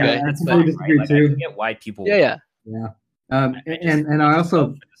 Okay, yeah, I totally disagree too. I get why people. Yeah. And I also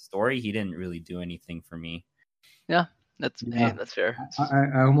for the story, he didn't really do anything for me. Yeah, that's fair.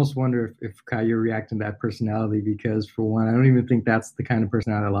 I almost wonder if Kai, you're reacting to that personality, because for one, I don't even think that's the kind of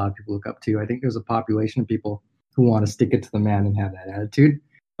personality a lot of people look up to. I think there's a population of people who want to stick it to the man and have that attitude,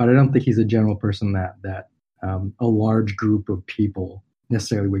 but I don't think he's a general person that a large group of people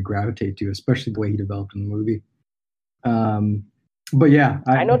necessarily would gravitate to, especially the way he developed in the movie. But yeah,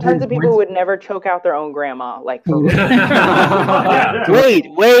 I know tons of people who would never choke out their own grandma. Like, for real.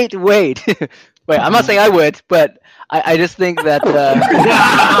 Wait. Wait, I'm not saying I would, but I just think that.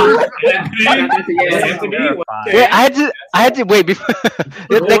 Wait, I had to wait before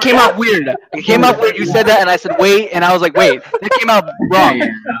that came out weird. It came out weird. You said that, and I said wait, and I was like, wait, that came out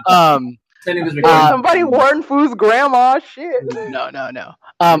wrong. Somebody warned Foo's grandma. Shit. No.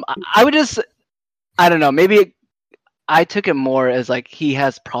 I would just, I don't know. Maybe I took it more as like he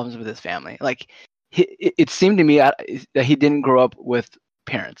has problems with his family. Like it seemed to me that he didn't grow up with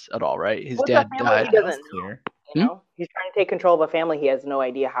parents at all, right? His dad died. He doesn't know. You know? He's trying to take control of a family he has no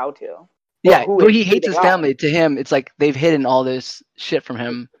idea how to. Yeah, but he hates his family. To him, it's like they've hidden all this shit from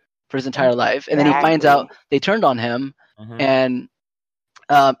him for his entire life, and then he finds out they turned on him, and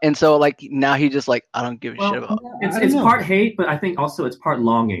so like now he just like, I don't give a shit about. It's part hate, but I think also it's part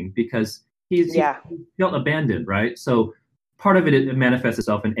longing, because he felt abandoned, right? So part of it manifests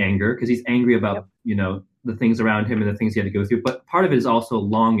itself in anger, because he's angry about you know, the things around him and the things he had to go through. But part of it is also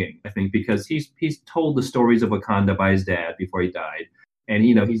longing, I think, because he's told the stories of Wakanda by his dad before he died, and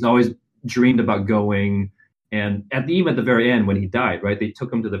you know, he's always dreamed about going. And even at the very end when he died, right, they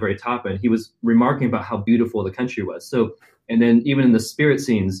took him to the very top, and he was remarking about how beautiful the country was. So, and then even in the spirit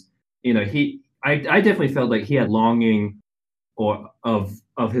scenes, you know, I definitely felt like he had longing or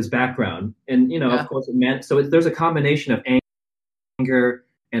of his background, and Yeah. of course, there's a combination of anger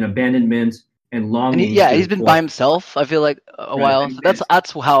and abandonment and longing. He's been by himself, I feel like, a while. So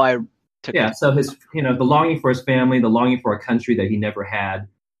that's how I took it. So his the longing for his family, the longing for a country that he never had,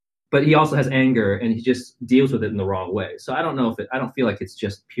 but he also has anger, and he just deals with it in the wrong way. So I don't feel like it's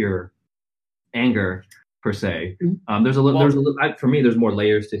just pure anger per se. There's a little for me. There's more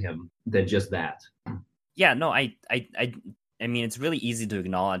layers to him than just that. Yeah, no, I mean, it's really easy to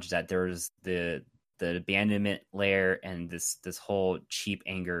acknowledge that there's the abandonment layer and this whole cheap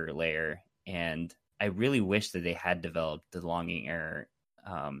anger layer, and I really wish that they had developed the longing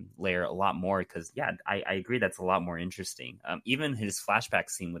layer a lot more, because I agree that's a lot more interesting. Even his flashback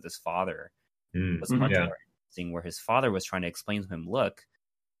scene with his father was much more interesting, where his father was trying to explain to him, look,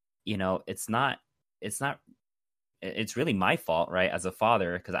 it's really my fault, right, as a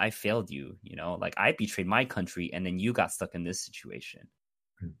father, because I failed you, like I betrayed my country and then you got stuck in this situation,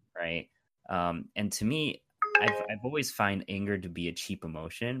 right? And to me, I've always found anger to be a cheap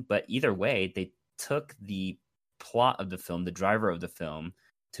emotion, but either way, they took the plot of the film, the driver of the film,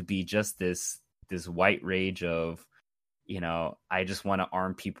 to be just this white rage of, I just want to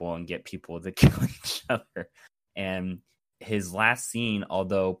arm people and get people to kill each other. And his last scene,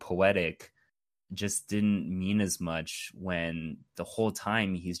 although poetic, just didn't mean as much, when the whole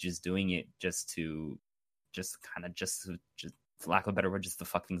time he's just doing it just for lack of a better word, just to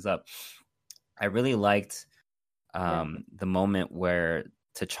fuck things up. I really liked the moment where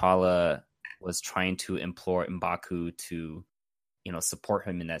T'Challa was trying to implore M'Baku to, support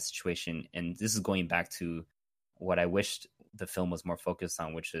him in that situation. And this is going back to what I wished the film was more focused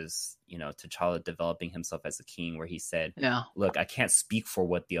on, which is, T'Challa developing himself as a king, where he said, look, I can't speak for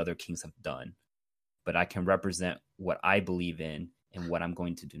what the other kings have done, but I can represent what I believe in and what I'm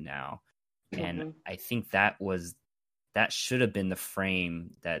going to do now. And I think that should have been the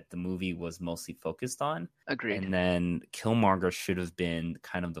frame that the movie was mostly focused on. Agreed. And then Killmonger should have been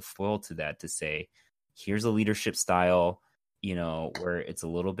kind of the foil to that, to say, here's a leadership style, where it's a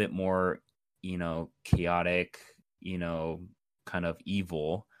little bit more, chaotic, kind of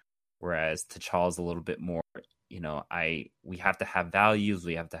evil, whereas T'Challa's a little bit more, we have to have values,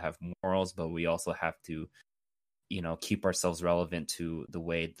 we have to have morals, but we also have to, keep ourselves relevant to the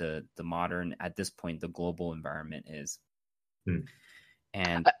way the modern, at this point, the global environment is.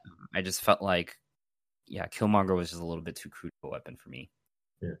 And I just felt like, Killmonger was just a little bit too crude of a weapon for me.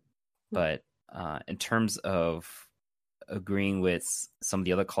 But in terms of agreeing with some of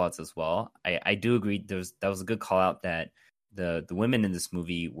the other call-outs as well, I do agree that was a good call-out, that the women in this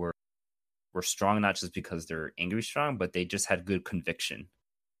movie were strong, not just because they're angry strong, but they just had good conviction.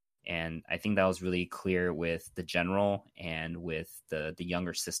 And I think that was really clear with the general and with the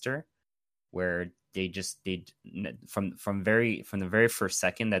younger sister, where from the very first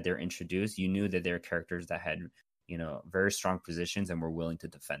second that they're introduced, you knew that they're characters that had, very strong positions and were willing to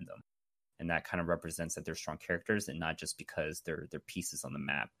defend them. And that kind of represents that they're strong characters, and not just because they're pieces on the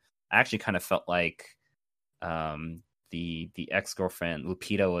map. I actually kind of felt like the ex-girlfriend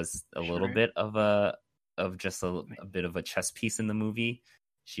Lupita was a little bit of a bit of a chess piece in the movie.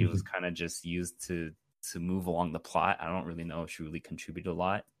 She was kind of just used to move along the plot. I don't really know if she really contributed a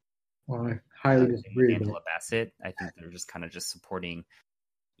lot. Well, I highly disagree. Angela Bassett, I think they're just kind of supporting,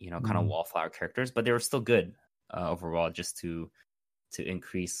 kind of wallflower characters, but they were still good overall, just to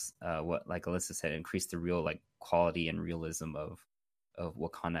increase what, like Alyssa said, increase the real quality and realism of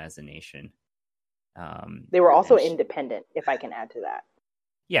Wakanda as a nation. They were also independent, if I can add to that.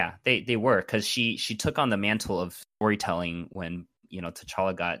 Yeah, they were, because she took on the mantle of storytelling when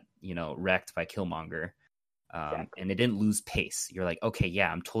T'Challa got wrecked by Killmonger, and it didn't lose pace. You're like, okay,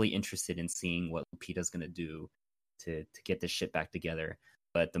 yeah, I'm totally interested in seeing what Lupita's gonna do to get this shit back together.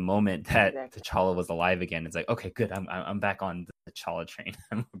 But the moment that T'Challa was alive again, it's like, okay, good, I'm back on the T'Challa train.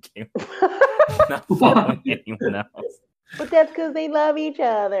 I'm okay with not following anyone else. But that's because they love each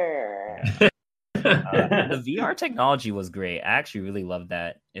other. The VR technology was great. I actually really loved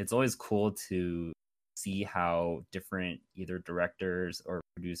that. It's always cool to see how different either directors or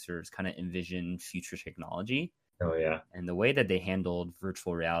producers kind of envision future technology. Oh yeah. And the way that they handled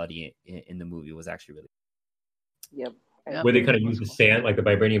virtual reality in the movie was actually really Yep. Where they kind of use the sand, like the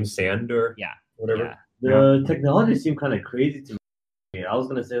vibranium sand, or whatever. Yeah. The technology seemed kind of crazy to me. I was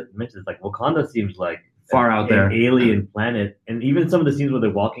gonna mention it's like Wakanda seems like far out there, an alien planet, and even some of the scenes where they're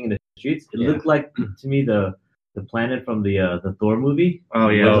walking in the streets, it looked like to me the planet from the Thor movie. Oh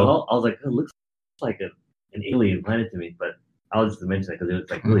yeah. I was like, it looks like an alien planet to me, but I was just mentioning that because it was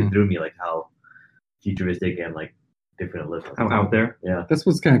like really threw me, like how futuristic and like different it looks. How out there. Yeah, That's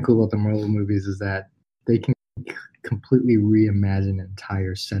what's kind of cool about the Marvel movies, is that they can completely reimagine an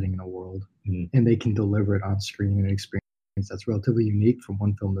entire setting in a world, and they can deliver it on screen in an experience that's relatively unique from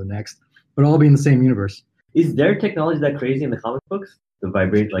one film to the next, but all be in the same universe. Is their technology that crazy in the comic books? The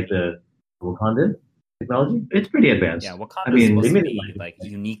vibrate, like the Wakandan technology? It's pretty advanced. Yeah, Wakanda I mean, supposed they to made be it like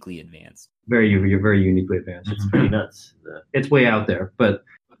uniquely advanced. you're very uniquely advanced. It's pretty nuts. It's way out there, but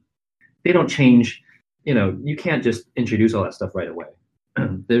they don't change. You can't just introduce all that stuff right away.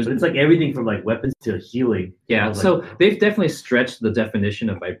 But it's like everything from like weapons to healing. Yeah, Like, so they've definitely stretched the definition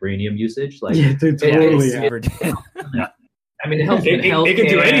of vibranium usage. Like, Totally. I mean, it can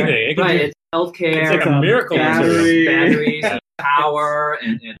do anything. It's healthcare. It's like a miracle. Batteries, power,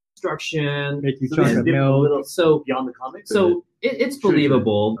 and destruction. Make you so this is chocolate different milk. little So beyond the comics. So it's True.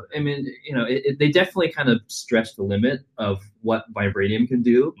 believable. I mean, they definitely kind of stretch the limit of what vibranium can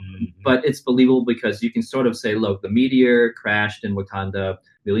do, but it's believable because you can sort of say, look, the meteor crashed in Wakanda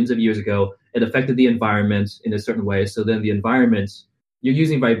millions of years ago. It affected the environment in a certain way. So then the environment, you're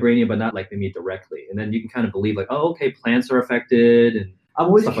using vibranium, but not like they meet directly. And then you can kind of believe like, oh, okay, plants are affected. And I'm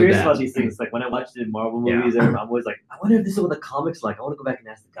always stuff curious like that. about these things. Like when I watch the Marvel movies, I'm always like, I wonder if this is what the comics like. I want to go back and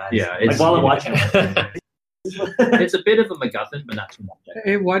ask the guys. Yeah, like while I'm watching it. it's a bit of a MacGuffin, but not too much.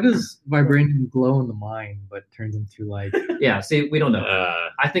 Hey, why does vibranium glow in the mind but turns into like? Yeah, see, we don't know.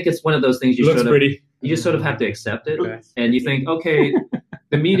 I think it's one of those things you just sort of have to accept it, Okay. and you think, okay,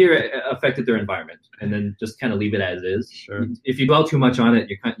 the meteor affected their environment, and then just kind of leave it as is. Sure. If you dwell too much on it,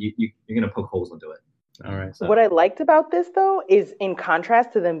 you're going to poke holes into it. All right. So, What I liked about this, though, is in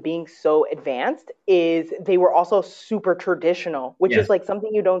contrast to them being so advanced, is they were also super traditional, which is like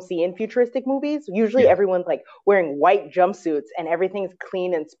something you don't see in futuristic movies. Usually everyone's like wearing white jumpsuits and everything's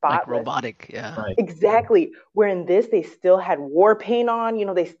clean and spotless. Like robotic, yeah. right. Exactly. Where in this, they still had war paint on.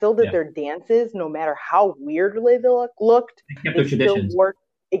 They still did their dances, no matter how weirdly they looked. They kept their traditions.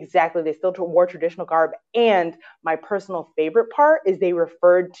 Exactly. They still wore traditional garb. And my personal favorite part is they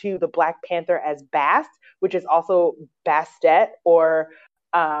referred to the Black Panther as Bast, which is also Bastet, or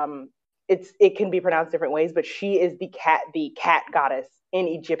it can be pronounced different ways, but she is the cat goddess in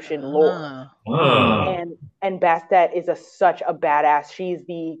Egyptian lore. And Bastet is such a badass. She's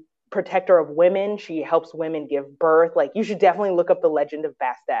the protector of women. She helps women give birth. Like, you should definitely look up the legend of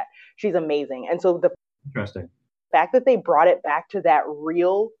Bastet. She's amazing. And so Interesting. fact that they brought it back to that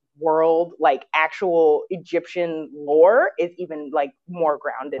real world, like actual Egyptian lore, is even like more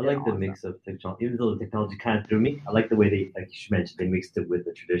grounded. I like the mix of technology, even though the technology kind of threw me. I like the way they, like you mentioned, they mixed it with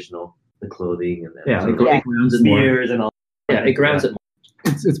the clothing and it grounds it more. smears and all. Yeah, it grounds it more.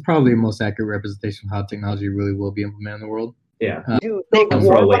 It's probably the most accurate representation of how technology really will be implemented in the world. Yeah. Dude, those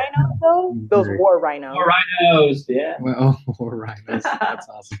war rhinos, though? Those war rhinos. More rhinos, yeah. Well, more rhinos. That's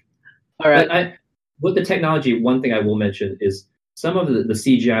awesome. All right. But with the technology, one thing I will mention is some of the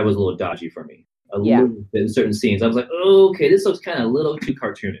CGI was a little dodgy for me. A little bit in certain scenes. I was like, oh, okay, this looks kind of a little too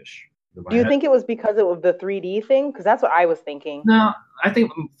cartoonish. Do you think it was because of the 3D thing? Because that's what I was thinking. No, I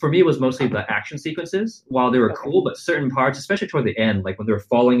think for me it was mostly the action sequences. While they were cool, but certain parts, especially toward the end, like when they were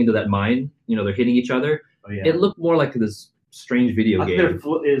falling into that mine, they're hitting each other. Oh, yeah. It looked more like this strange video game. It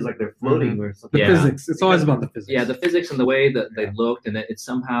was like they're floating or something. The physics. It's always about the physics. Yeah, the physics and the way that they looked, and it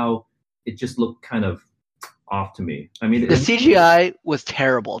just looked kind of off to me. I mean, The CGI was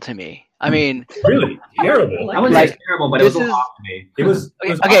terrible to me. I mean, Really terrible. I wouldn't say it's terrible, but it was a little off to me. It was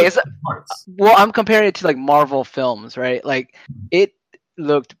okay. It's parts. well, I'm comparing it to like Marvel films, right? Like it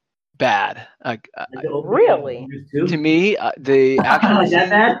looked bad. Like Really? to me, the action Like that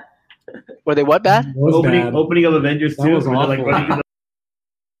bad? were they what bad? Opening of Avengers 2 was where they're, like awful. running through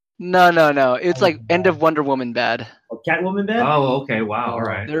No. It's like end of Wonder Woman bad. the Catwoman bad? Oh, okay, wow, all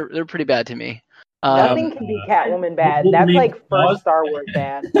right. They're pretty bad to me. Nothing can be Catwoman bad. That's like first Star Wars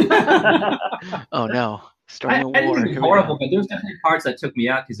bad. Oh no, I starting a didn't war. think it Here was we horrible, go. but there was definitely parts that took me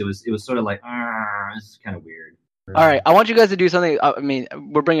out because it was sort of like, this is kind of weird. All right, I want you guys to do something. I mean,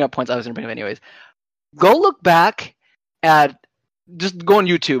 we're bringing up points I was going to bring up anyways. Go look back at, just go on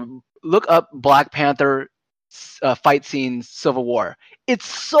YouTube, look up Black Panther fight scenes, Civil War. It's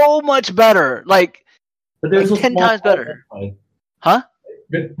so much better. Like, But there's 10 times better. Huh?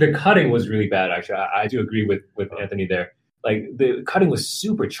 The cutting was really bad. Actually, I do agree with Anthony there. Like the cutting was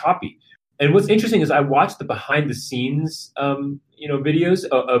super choppy. And what's interesting is I watched the behind the scenes, videos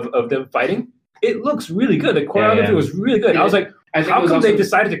of them fighting. It looks really good. The choreography was really good. I was like, how come they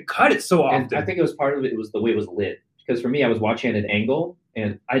decided to cut it so often? I think it was part of it was the way it was lit. Because for me, I was watching at an angle,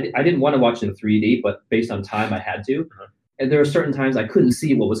 and I didn't want to watch it in 3D, but based on time, I had to. Uh-huh. And there were certain times I couldn't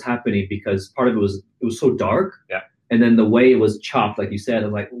see what was happening because part of it was so dark. Yeah. And then the way it was chopped, like you said,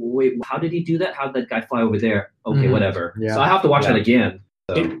 I'm like, wait, how did he do that? How did that guy fly over there? Okay, whatever. Yeah. So I have to watch that again.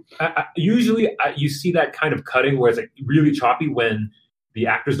 So Usually, you see that kind of cutting where it's like really choppy when the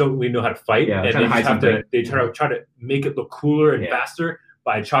actors don't really know how to fight, Yeah, and trying they to hide just have to something. they try to make it look cooler and Yeah. faster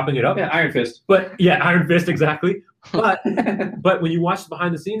by chopping it up. yeah, Iron Fist. But yeah, Iron Fist exactly. But when you watch the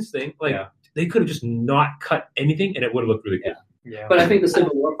behind the scenes thing, like Yeah. they could have just not cut anything, and it would have looked really good. Yeah. But I think the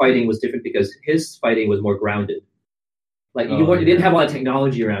Civil War fighting was different because his fighting was more grounded. Like you didn't have a lot of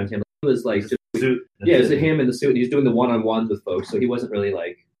technology around him. He was like just Suit. yeah, it was him in the suit. He was doing the one-on-ones with folks, so he wasn't really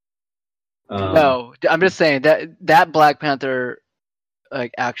like. No, I'm just saying that Black Panther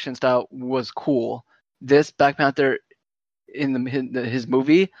like action style was cool. This Black Panther in his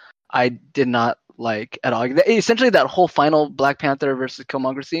movie, I did not like at all. Essentially, that whole final Black Panther versus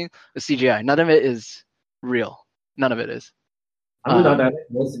Killmonger scene was CGI. None of it is real. None of it is. I would not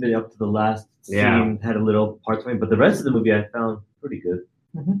most of it up to the last Yeah. scene had a little part for me, but the rest of the movie I found pretty good.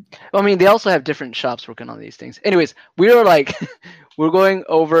 I mean, they also have different shops working on these things. Anyways, we are like, we're going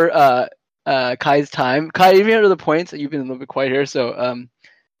over Kai's time. Kai, even under the points, you've been a little bit quiet here. So,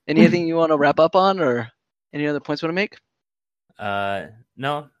 anything you want to wrap up on, or any other points you want to make?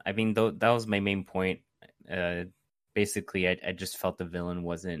 No, I mean that was my main point. Basically, I just felt the villain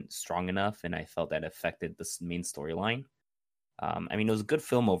wasn't strong enough, and I felt that affected the main storyline. I mean, it was a good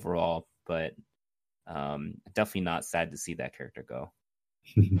film overall, but definitely not sad to see that character go.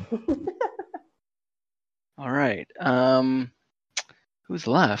 All right. Who's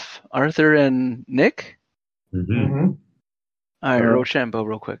left? Arthur and Nick? Mm-hmm. All right, Uh, Rochambeau,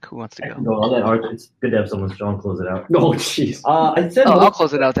 real quick. Who wants to go? No, I'll let Art. It's good to have someone strong close it out. Oh jeez. I said I'll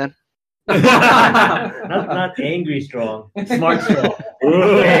close it out then. not angry strong, smart strong.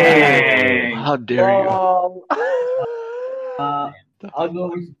 How dare you? Oh. I'll go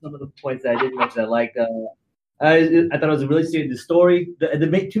over some of the points that I didn't mention. I liked. I thought it was a really serious. The story,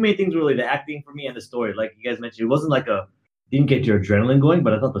 two main things really: the acting for me and the story. Like you guys mentioned, it wasn't like didn't get your adrenaline going,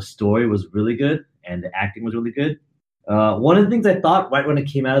 but I thought the story was really good and the acting was really good. One of the things I thought right when it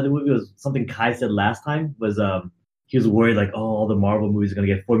came out of the movie was something Kai said last time was he was worried like, oh, all the Marvel movies are gonna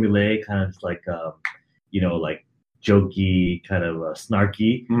get formulaic, kind of like like jokey, kind of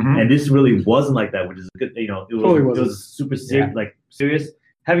snarky, and this really wasn't like that, which is good. It was super serious, serious.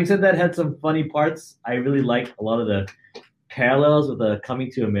 Having said that, had some funny parts. I really liked a lot of the parallels with the Coming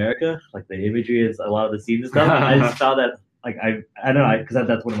to America, like the imagery and a lot of the scenes and stuff. I just found that I don't know, because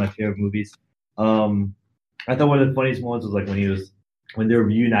that's one of my favorite movies. I thought one of the funniest moments was like when they were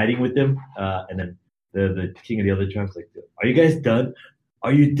reuniting with him, and then the king of the other tribes like, "Are you guys done?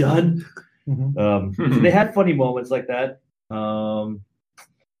 Are you done?" So they had funny moments like that.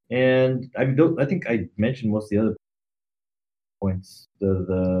 And I think I mentioned most of the other points.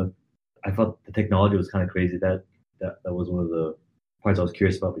 I felt the technology was kind of crazy. That was one of the parts I was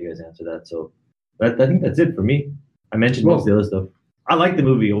curious about, but you guys answered that. So I think that's it for me. I mentioned most of the other stuff. I like the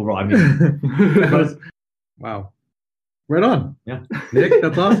movie overall. I mean, wow, right on. Yeah, Nick,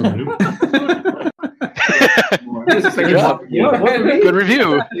 that's awesome. Good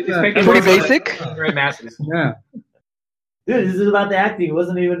review. Pretty basic. Very masses. Yeah. Dude, this is about the acting. It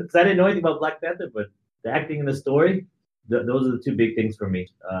wasn't even because I didn't know anything about Black Panther, but the acting and the story, those are the two big things for me.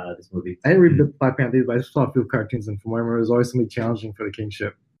 This movie. I didn't read the Black Panther, but I just saw a few cartoons, and from what I remember, it was always something challenging for the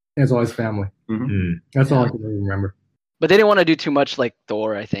kingship. And it's always family. That's all I can really remember. But they didn't want to do too much like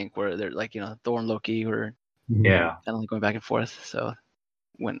Thor, I think, where they're like, Thor and Loki were Yeah. kind of like going back and forth. So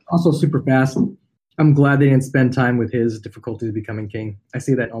Also super fast. I'm glad they didn't spend time with his difficulties of becoming king. I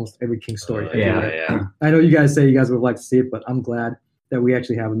see that in almost every king story. Yeah. I know you guys say you guys would like to see it, but I'm glad that we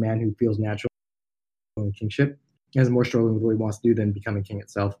actually have a man who feels natural in kingship, has more struggling with what he wants to do than becoming king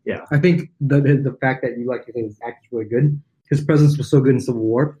itself. Yeah. I think the fact that you like to think his act is really good. His presence was so good in Civil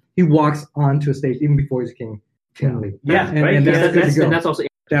War. He walks onto a stage even before he's king. Kingly. Yeah, and, right. and that's good to go. And that's also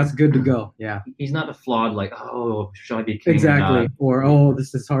That's good to go. Yeah. he's not a flawed like, oh, should I be king? Exactly. Or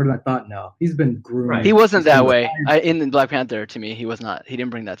this is harder than I thought. No, he's been groomed. Right. he wasn't that way. In Black Panther, to me, he was not. He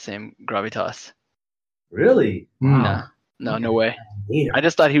didn't bring that same gravitas. Really? Wow. No way. I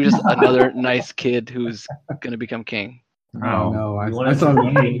just thought he was just another nice kid who's gonna become king. No, I You saw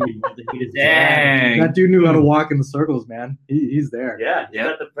him. Dang. That dude knew how to walk in the circles, man. He's there. Yeah, you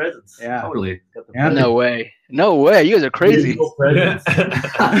got the presence. Yeah. Totally. Got the Yeah. No way. You guys are crazy. presence.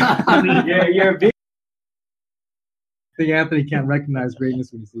 you're a big. I think Anthony can't recognize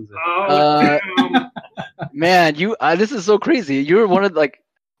greatness when he sees it. Man, this is so crazy. You're one of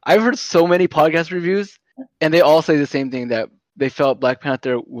I've heard so many podcast reviews, and they all say the same thing, that they felt Black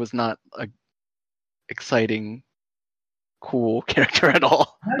Panther was not a exciting, cool character at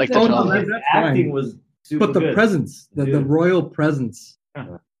all. That's acting fine. was super But the good. presence, the Dude. royal presence,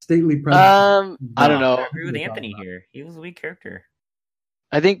 Uh-huh. stately presence. I don't know. I agree with Anthony here. He was a weak character.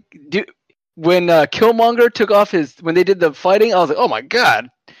 I think when Killmonger took off when they did the fighting, I was like, oh my god,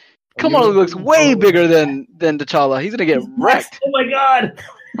 Killmonger looks way bigger than T'Challa. He's gonna get wrecked. Oh my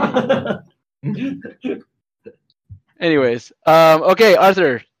god. Anyways, okay,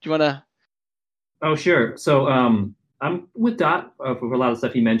 Arthur, do you wanna? Oh, sure. So I'm with Dot for a lot of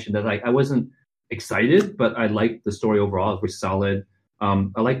stuff he mentioned. That I wasn't excited, but I liked the story overall. It was solid.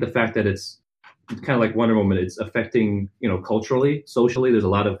 I like the fact that it's kind of like Wonder Woman. It's affecting, culturally, socially. There's a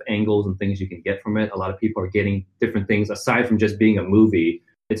lot of angles and things you can get from it. A lot of people are getting different things aside from just being a movie.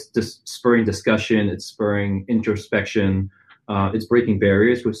 It's just spurring discussion. It's spurring introspection. It's breaking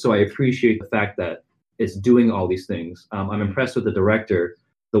barriers. So I appreciate the fact that it's doing all these things. I'm impressed with the director,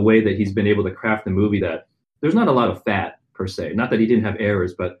 the way that he's been able to craft the movie, that there's not a lot of fat per se. Not that he didn't have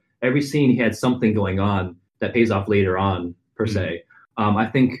errors, but every scene he had something going on that pays off later on per se. I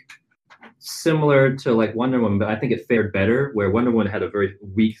think similar to like Wonder Woman, but I think it fared better where Wonder Woman had a very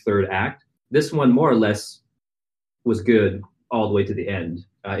weak third act. This one more or less was good all the way to the end.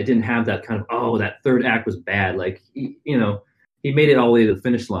 It didn't have that kind of, that third act was bad. Like, he made it all the way to the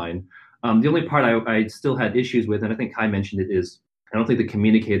finish line. The only part I still had issues with, and I think Kai mentioned it, is I don't think they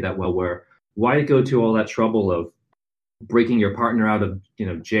communicated that well, where why go to all that trouble of breaking your partner out of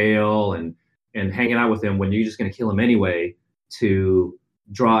jail and hanging out with him when you're just going to kill him anyway to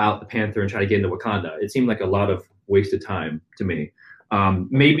draw out the Panther and try to get into Wakanda. It seemed like a lot of wasted time to me.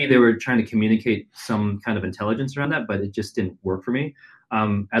 Maybe they were trying to communicate some kind of intelligence around that, but it just didn't work for me.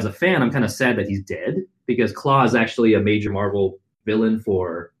 As a fan, I'm kind of sad that he's dead, because Claw is actually a major Marvel villain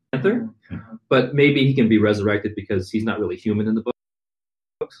for Panther, but maybe he can be resurrected because he's not really human in the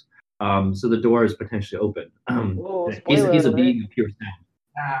books. So the door is potentially open. He's a being of pure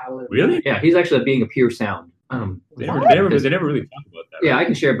sound. Really? Yeah, he's actually a being of pure sound. They never really talk about that. Yeah, I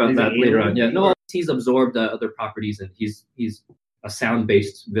can share about that later on. Yeah, no, he's absorbed other properties, and he's a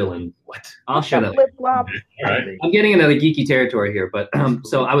sound-based villain. What? I'll share that later. All right. I'm getting into the geeky territory here, but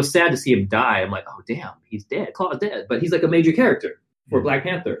so I was sad to see him die. I'm like, oh damn, he's dead. Claw's dead, but he's like a major character for Black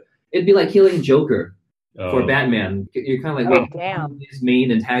Panther. It'd be like killing Joker for Batman. You're kind of like, damn, his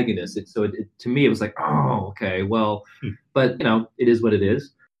main antagonist. To me, it was like, oh, okay, well, but it is what it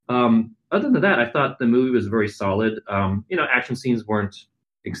is. Other than that, I thought the movie was very solid. Action scenes weren't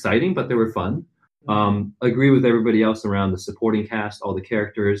exciting, but they were fun. Agree with everybody else around the supporting cast, all the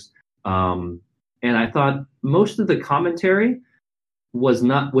characters. And I thought most of the commentary was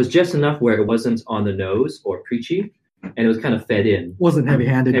just enough where it wasn't on the nose or preachy, and it was kind of fed in. Wasn't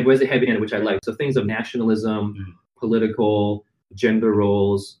heavy-handed. It wasn't heavy-handed, which I liked. So things of nationalism, political, gender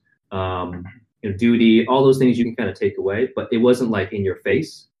roles, duty, all those things you can kind of take away, but it wasn't like in your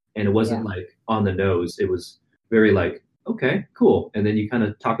face, and it wasn't like on the nose. It was very like, okay, cool. And then you kind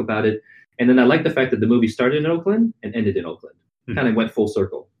of talk about it. And then I like the fact that the movie started in Oakland and ended in Oakland. Kind of went full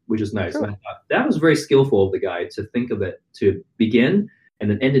circle, which is nice. Sure. And I thought that was very skillful of the guy to think of it, to begin and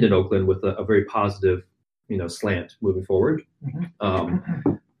then ended in Oakland with a very positive, slant moving forward.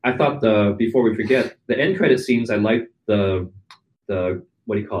 I thought before we forget, the end credit scenes, I liked the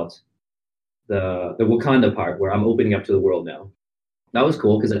what do you call it? The Wakanda part where I'm opening up to the world now. That was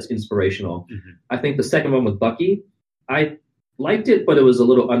cool because that's inspirational. I think the second one with Bucky, I liked it, but it was a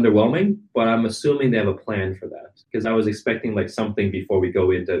little underwhelming. But I'm assuming they have a plan for that, because I was expecting like something before we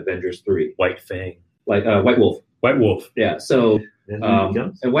go into Avengers 3. White Fang. Like White Wolf. White Wolf. Yeah. So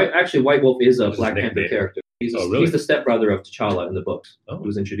and White Wolf is a Black Panther character. He's the stepbrother of T'Challa in the books. Who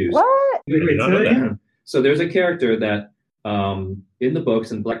was introduced. What? So there's a character that in the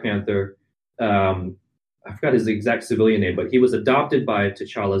books in Black Panther, I forgot his exact civilian name, but he was adopted by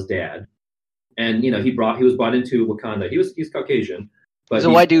T'Challa's dad, and he was brought into Wakanda. He's Caucasian, but he's a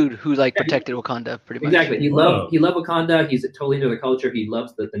white dude who protected Wakanda pretty much. Exactly. He loved Wakanda. He's totally into the culture. He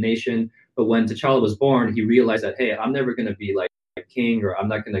loves the nation. But when T'Challa was born, he realized that, hey, I'm never going to be like a king, or I'm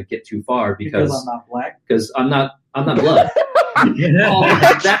not going to get too far because I'm not black. Because I'm not blood.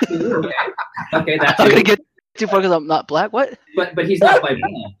 Okay, that's I'm gonna get too far because I'm not black. What? But he's not by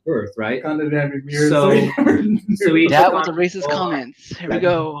birth, right? So he that was a racist comments. Here we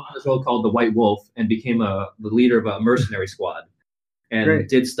go. This role called the White Wolf, and became the leader of a mercenary squad, and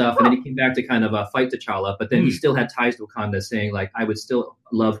did stuff. And then he came back to kind of fight T'Challa, but then he still had ties to Wakanda, saying like, I would still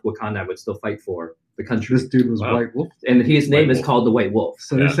love Wakanda. I would still fight for the country. This dude was White Wolf, and his name is called the White Wolf.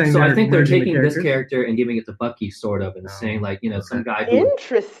 So they're saying, so I think they're taking this character and giving it to Bucky, sort of, and saying like, some guy.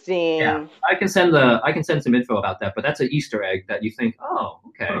 Interesting. Yeah, I can send some info about that, but that's an Easter egg that you think, oh,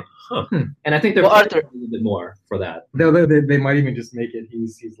 okay. And I think they're planning a little bit more for that. They might even just make it.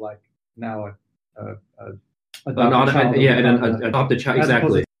 He's like now an adopted child. Adopted child,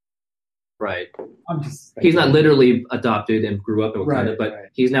 exactly. Right. I'm just. He's not literally adopted and grew up in Wakanda, Right, but right.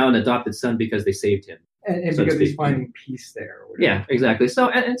 he's now an adopted son because they saved him. And so to because he's speak. finding peace there. Or whatever. Yeah, exactly. So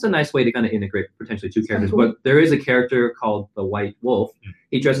and it's a nice way to kind of integrate potentially two characters. cool. But there is a character called the White Wolf.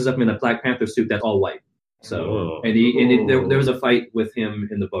 He dresses up in a Black Panther suit that's all white. So there was a fight with him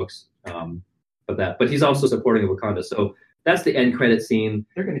in the books for that. But he's also supporting Wakanda. So that's the end credit scene.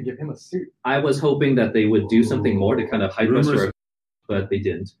 They're going to give him a suit. I was hoping that they would do something more to kind of hype us, but they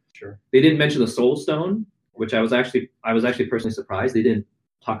didn't. Sure. They didn't mention the Soul Stone, which I was actually personally surprised. They didn't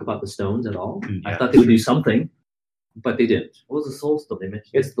talk about the stones at all. I thought they would do something, but they didn't. What was the Soul Stone they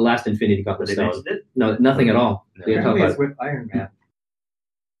mentioned? It's the last Infinity Gauntlet They stone. mentioned it? No, nothing at all. They didn't talk Apparently about it's it. with Iron Man.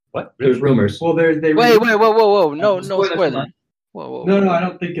 What? There's rumors. Well, they Wait, whoa. No Spoilers for spoiler. that. Whoa. No, I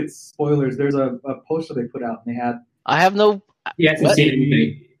don't think it's spoilers. There's a poster they put out, and they had. I have no. He hasn't What? seen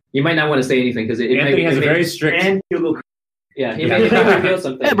anything. You might not want to say anything because it Anthony has a very strict. And you look. yeah, he may reveal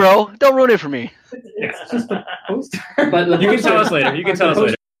something. Hey, bro, don't ruin it for me. It's just a poster. But the You can poster- tell us later. You can tell us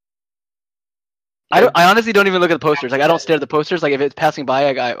later. I honestly don't even look at the posters. Like I don't stare at the posters. Like if it's passing by,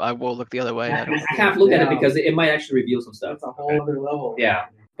 I will look the other way. I don't- I can't look at it because it might actually reveal some stuff. That's a whole other level. Yeah.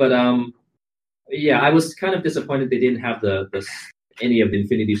 But I was kind of disappointed they didn't have the any of the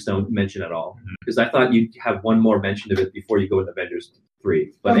Infinity Stone mentioned at all because I thought you'd have one more mention of it before you go into Avengers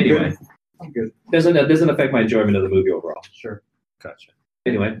 3. But anyway, I'm good. doesn't affect my enjoyment of the movie overall. Sure. Gotcha.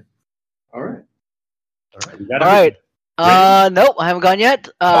 Anyway, All right. All All right. Nope, I haven't gone yet.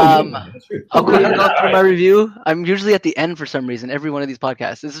 I'll quickly go through my review. I'm usually at the end for some reason. Every one of these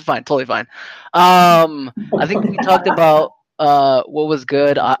podcasts. This is fine. Totally fine. I think we talked about what was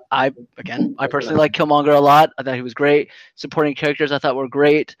good. I personally like Killmonger a lot. I thought he was great. Supporting characters I thought were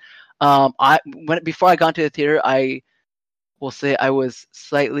great. Before I got into the theater, I will say I was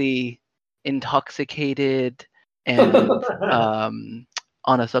slightly intoxicated and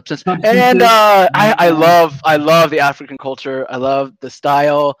on a substance. And I love the African culture. I love the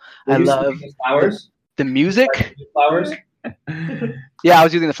style. I love flowers. the music. Flowers. Yeah, I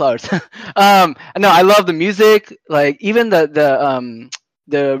was using the flowers. No, I love the music. Like even the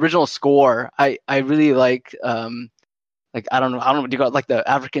original score. I really like I don't know what you call it, like the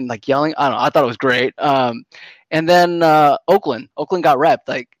African like yelling. I don't know. I thought it was great. And then Oakland got repped.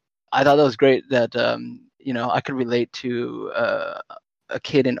 Like I thought that was great. That I could relate to a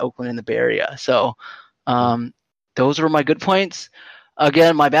kid in Oakland in the Bay Area. So those were my good points.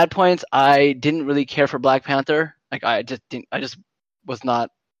 Again, my bad points. I didn't really care for Black Panther. Like I just was not.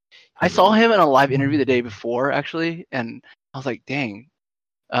 I saw him in a live interview the day before actually, and I was like, dang,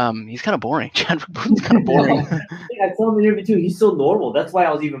 he's kind of boring. Chadwick Boseman's kind of boring. I saw him in the interview too. He's so normal. That's why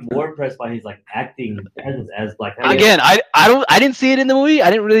I was even more impressed by his like acting presence as Black Panther. Again, I didn't see it in the movie. I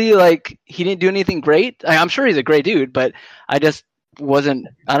didn't really like. He didn't do anything great. I'm sure he's a great dude, but I just wasn't.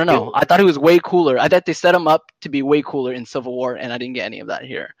 I don't know. I thought he was way cooler. I thought they set him up to be way cooler in Civil War, and I didn't get any of that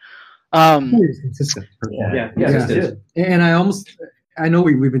here. He was consistent. And I know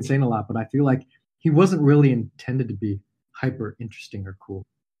we've been saying a lot, but I feel like he wasn't really intended to be hyper interesting or cool.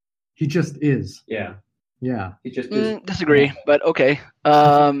 He just is. Yeah. Yeah. He just is. Disagree, but okay.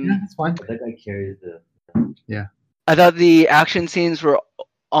 Yeah, that's fine. That guy carries the. Yeah. I thought the action scenes were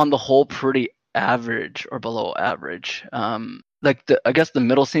on the whole pretty average or below average. I guess the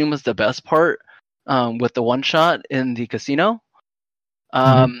middle scene was the best part with the one shot in the casino.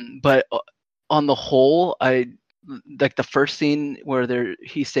 But on the whole, I like the first scene where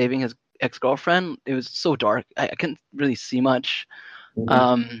he's saving his ex-girlfriend. It was so dark. I couldn't really see much.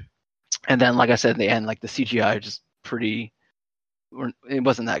 And then, like I said, in the end, like the CGI just it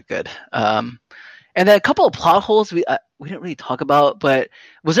wasn't that good. And then a couple of plot holes we didn't really talk about, but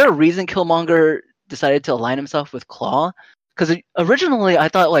was there a reason Killmonger decided to align himself with Claw? Because originally I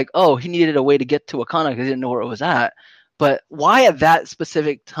thought like, oh, he needed a way to get to Wakanda because he didn't know where it was at. But why at that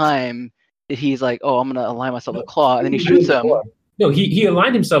specific time did he's like, oh, I'm gonna align myself with Claw, and then he shoots him? No, he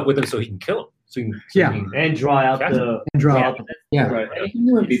aligned himself with him so he can kill him. So he can And draw out the. Yeah. Right. He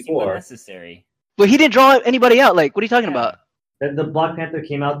knew him before. Necessary. But he didn't draw anybody out. Like, what are you talking about? The Black Panther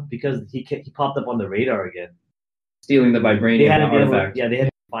came out because he popped up on the radar again. Stealing the They vibranium had to be able, artifact. they had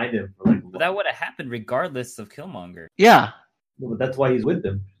to find him. For like, But that would have happened regardless of Killmonger. Yeah. but that's why he's with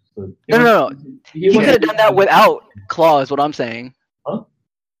them. So, No. He could have done that without Claw, is what I'm saying. Huh?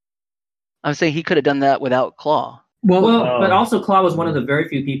 I'm saying he could have done that without Claw. Well, but also Claw was one of the very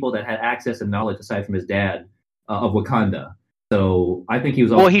few people that had access and knowledge, aside from his dad, of Wakanda. So I think he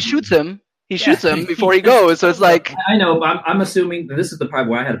was. Well, he shoots him. He shoots him before he goes. So it's like I know, but I'm assuming that this is the part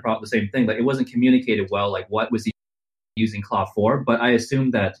where I had a problem. The same thing. Like it wasn't communicated well. Like what was he using Claw for? But I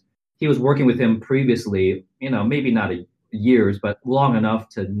assumed that he was working with him previously. Maybe not years, but long enough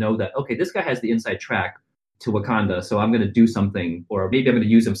to know that, okay, this guy has the inside track to Wakanda, so I'm going to do something, or maybe I'm going to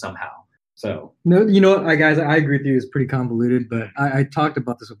use him somehow. So no, you know what, guys, I agree with you. It's pretty convoluted, but I talked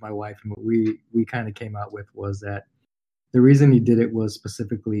about this with my wife, and what we kind of came out with was that the reason he did it was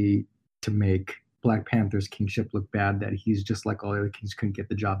specifically to make Black Panther's kingship look bad. That he's just like all the other kings, couldn't get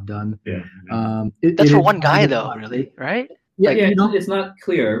the job done. Yeah. That's for one guy, though, really, right? Yeah, it's not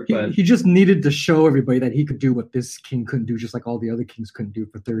clear, but he just needed to show everybody that he could do what this king couldn't do, just like all the other kings couldn't do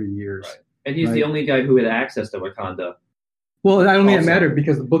for 30 years. Right. And he's the only guy who had access to Wakanda. Well, I don't think it mattered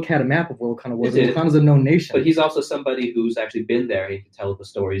because the book had a map of where Wakanda was. Wakanda's a known nation. But he's also somebody who's actually been there. He can tell the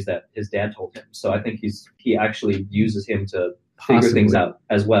stories that his dad told him. So I think he actually uses him to figure things out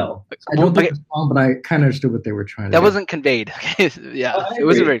as well. I don't think it's wrong, but I kind of understood what they were trying to do. That wasn't conveyed. Yeah, it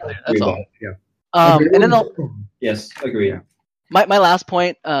wasn't very clear. That's all. Yeah. And then yes, agree. Yeah. My last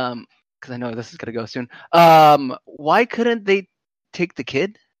point, because I know this is gonna go soon. Why couldn't they take the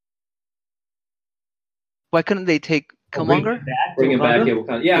kid? Why couldn't they take Killmonger? Bring him back.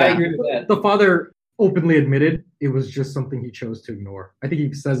 Yeah, I agree with that. The father openly admitted it was just something he chose to ignore. I think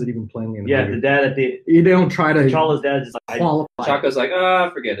he says it even plainly in the movie. The dad at the they don't try to T'Challa's dad is like qualify. Chaka's like,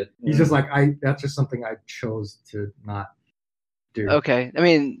 forget it. He's just like, that's just something I chose to not do. Okay, I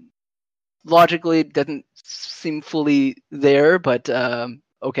mean, logically, it doesn't seem fully there, but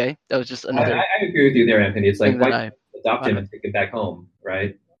okay, that was just another. I agree with you there, Anthony. It's like, why adopt him and take him back home,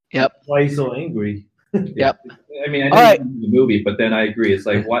 right? Yep. Why he's so angry? Yep. I mean, I know the movie, but then I agree. It's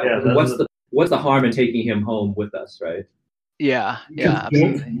like, what's the harm in taking him home with us, right? Yeah,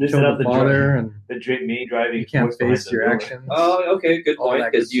 absolutely. This is the father and the me driving. You can't face your actions. Oh, okay, good point.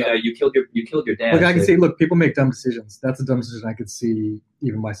 Because you killed your dad. Look, I can see. Look, people make dumb decisions. That's a dumb decision I could see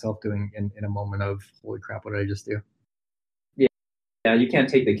even myself doing in a moment of holy crap, what did I just do? Yeah, you can't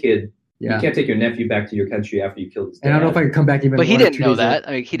take the kid. Yeah. You can't take your nephew back to your country after you killed his dad. And I don't know if I could come back even. But he didn't know that.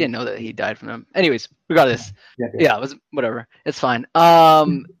 I mean, he didn't know that he died from them. Anyways, regardless. Yeah, it was whatever. It's fine.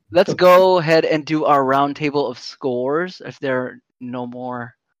 Let's go ahead and do our roundtable of scores. If there are no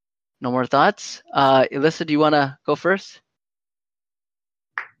more thoughts, Alyssa, do you want to go first?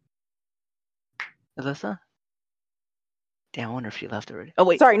 Alyssa? Damn, I wonder if she left already. Oh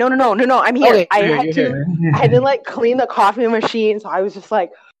wait, sorry, no, I'm here. Okay, I had to like clean the coffee machine, so I was just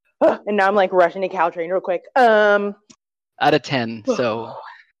like, and now I'm like rushing to Caltrain real quick. Out of 10, so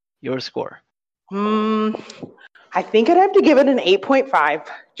your score. I think I'd have to give it an 8.5,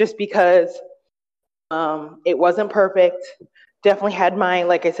 just because it wasn't perfect. Definitely had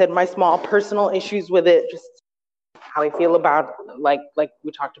like I said, my small personal issues with it. Just how I feel about like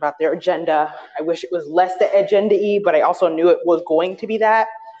we talked about their agenda. I wish it was less the agenda-y, but I also knew it was going to be that.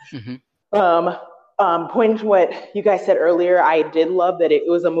 Mm-hmm. Pointing to what you guys said earlier, I did love that it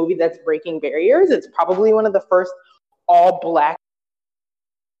was a movie that's breaking barriers. It's probably one of the first all-Black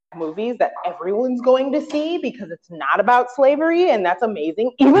movies that everyone's going to see because it's not about slavery, and that's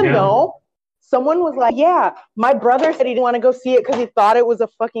amazing. Even though someone was like, yeah, my brother said he didn't want to go see it because he thought it was a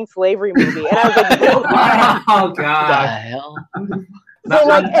fucking slavery movie. And I was like, oh, God. What the hell? So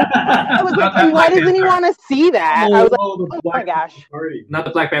I was like, why doesn't he want to see that? I was like, oh my gosh. Not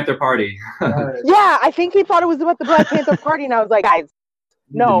the Black Panther Party. Yeah, I think he thought it was about the Black Panther Party, and I was like, guys,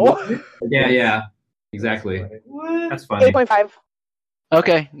 no. Yeah, exactly. That's funny. 8.5.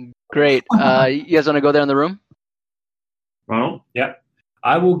 Okay, great. You guys want to go there in the room? Ronald? Yeah.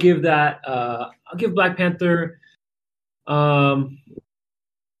 I will give that. I'll give Black Panther. I'm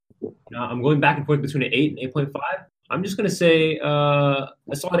going back and forth between an 8 and 8.5. I'm just gonna say a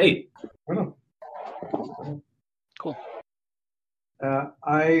solid 8. Cool.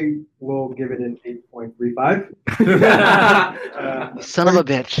 I will give it an 8.35. Son of a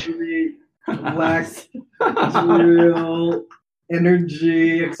bitch. Really lacks real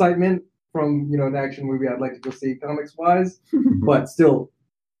energy, excitement from an action movie I'd like to go see comics wise, but still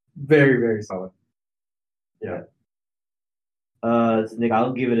very, very solid. Yeah. Nick,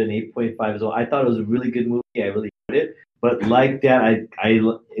 I'll give it an 8.5 as well. I thought it was a really good movie. I really enjoyed it, but like that,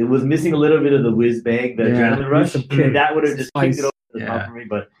 it was missing a little bit of the whiz bang, the adrenaline rush. That would have just kicked it over the top for me.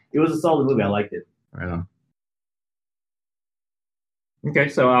 But it was a solid movie. I liked it. Right on. Okay,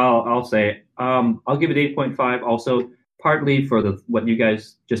 so I'll say I'll give it 8.5. Also, partly for what you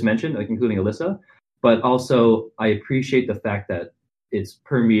guys just mentioned, like including Alyssa, but also I appreciate the fact that it's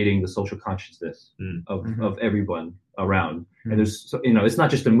permeating the social consciousness of everyone around. And there's, it's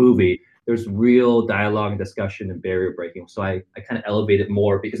not just a movie. There's real dialogue and discussion and barrier breaking. So I kind of elevate it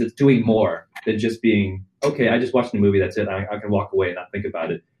more because it's doing more than just being, okay, I just watched the movie, that's it. I can walk away and not think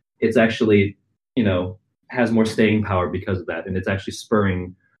about it. It's actually, has more staying power because of that. And it's actually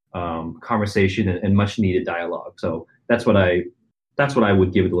spurring conversation and much needed dialogue. So that's what I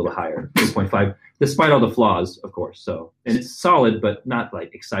would give it a little higher. 6.5, despite all the flaws, of course. So, and it's solid, but not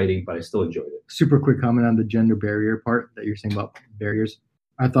like exciting. But I still enjoyed it. Super quick comment on the gender barrier part that you're saying about barriers.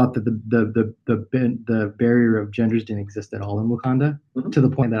 I thought that the barrier of genders didn't exist at all in Wakanda, to the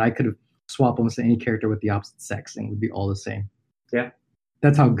point that I could have swapped almost any character with the opposite sex and it would be all the same. Yeah.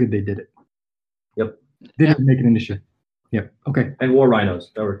 That's how good they did it. Yep. Didn't make it an issue. Yep. Okay. And war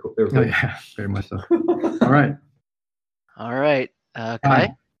rhinos. They were cool. They were cool. Oh, yeah, very much so. All right. All right.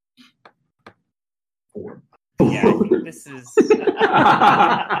 Kai? 4. Yeah, I think this is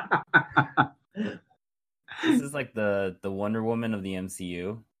this is like the Wonder Woman of the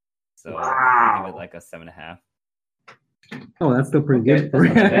MCU. So I'll give it like a 7.5. Oh, that's still pretty good.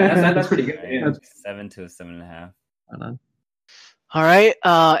 That's pretty good. Yeah. 7 to a 7.5. All right.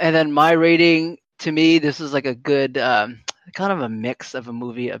 And then my rating, to me, this is like a good kind of a mix of a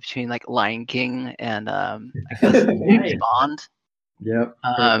movie between like Lion King and I guess James Bond. Yep.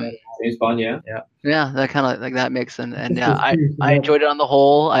 James Bond, yeah. Yeah, that kind of like that mix, and yeah, I enjoyed it on the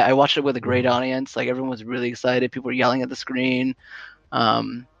whole. I watched it with a great audience. Like everyone was really excited. People were yelling at the screen.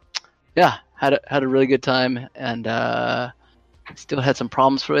 Yeah, had a really good time, and still had some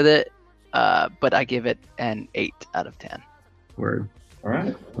problems with it. But I give it an 8 out of 10. Word. All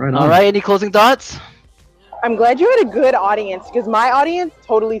right. Right on. All right. Any closing thoughts? I'm glad you had a good audience because my audience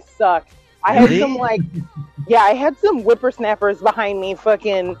totally sucked. I had some I had some whippersnappers behind me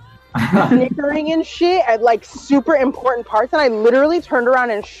fucking snickering and shit at like super important parts, and I literally turned around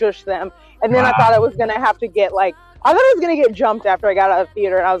and shushed them. And then I thought I was gonna have to get get jumped after I got out of the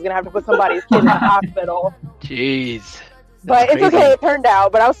theater, and I was gonna have to put somebody's kid in the hospital. Jeez. But it's okay, it turned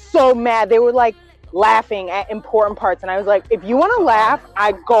out. But I was so mad. They were like laughing at important parts, and I was like, if you want to laugh,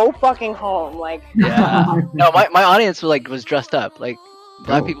 I go fucking home. Like, yeah. No, my audience was dressed up. Like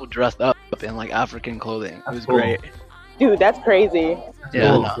black people dressed up in like African clothing. It was great. Dude, that's crazy.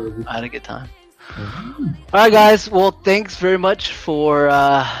 Yeah, no, I had a good time. All right, guys. Well, thanks very much for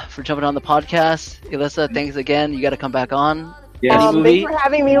jumping on the podcast. Alyssa, thanks again. You got to come back on. Yes. Thanks for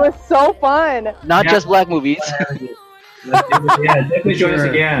having me. It was so fun. Not just black movies. Definitely join us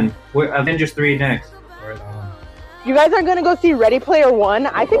again. We're Avengers 3 next. You guys are gonna go see Ready Player One.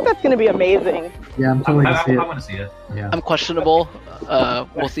 I think that's gonna be amazing. Yeah, I'm totally gonna see it. I want to see it. Yeah. I'm questionable.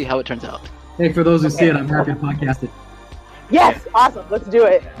 We'll see how it turns out. Hey, for those who see it, I'm happy to podcast it. Yes, awesome. Let's do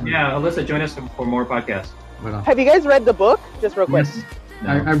it. Yeah, Alyssa, join us for more podcasts. Right on. Have you guys read the book? Just real quick. Yes.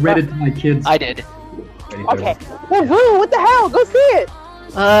 I read it to my kids. I did. Okay. Well, boo, what the hell? Go see it.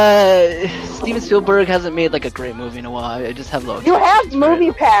 Steven Spielberg hasn't made like a great movie in a while. I just have low. You have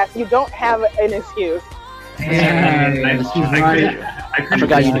Movie Pass. You don't have an excuse. I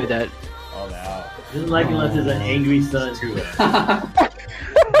forgot you knew that. This is like unless there's an angry son.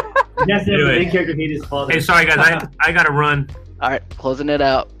 Yes, the big character hate his father. Hey, sorry guys, I gotta run. All right, closing it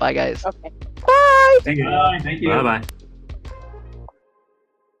out. Bye, guys. Okay. Bye. Thank you. Bye bye.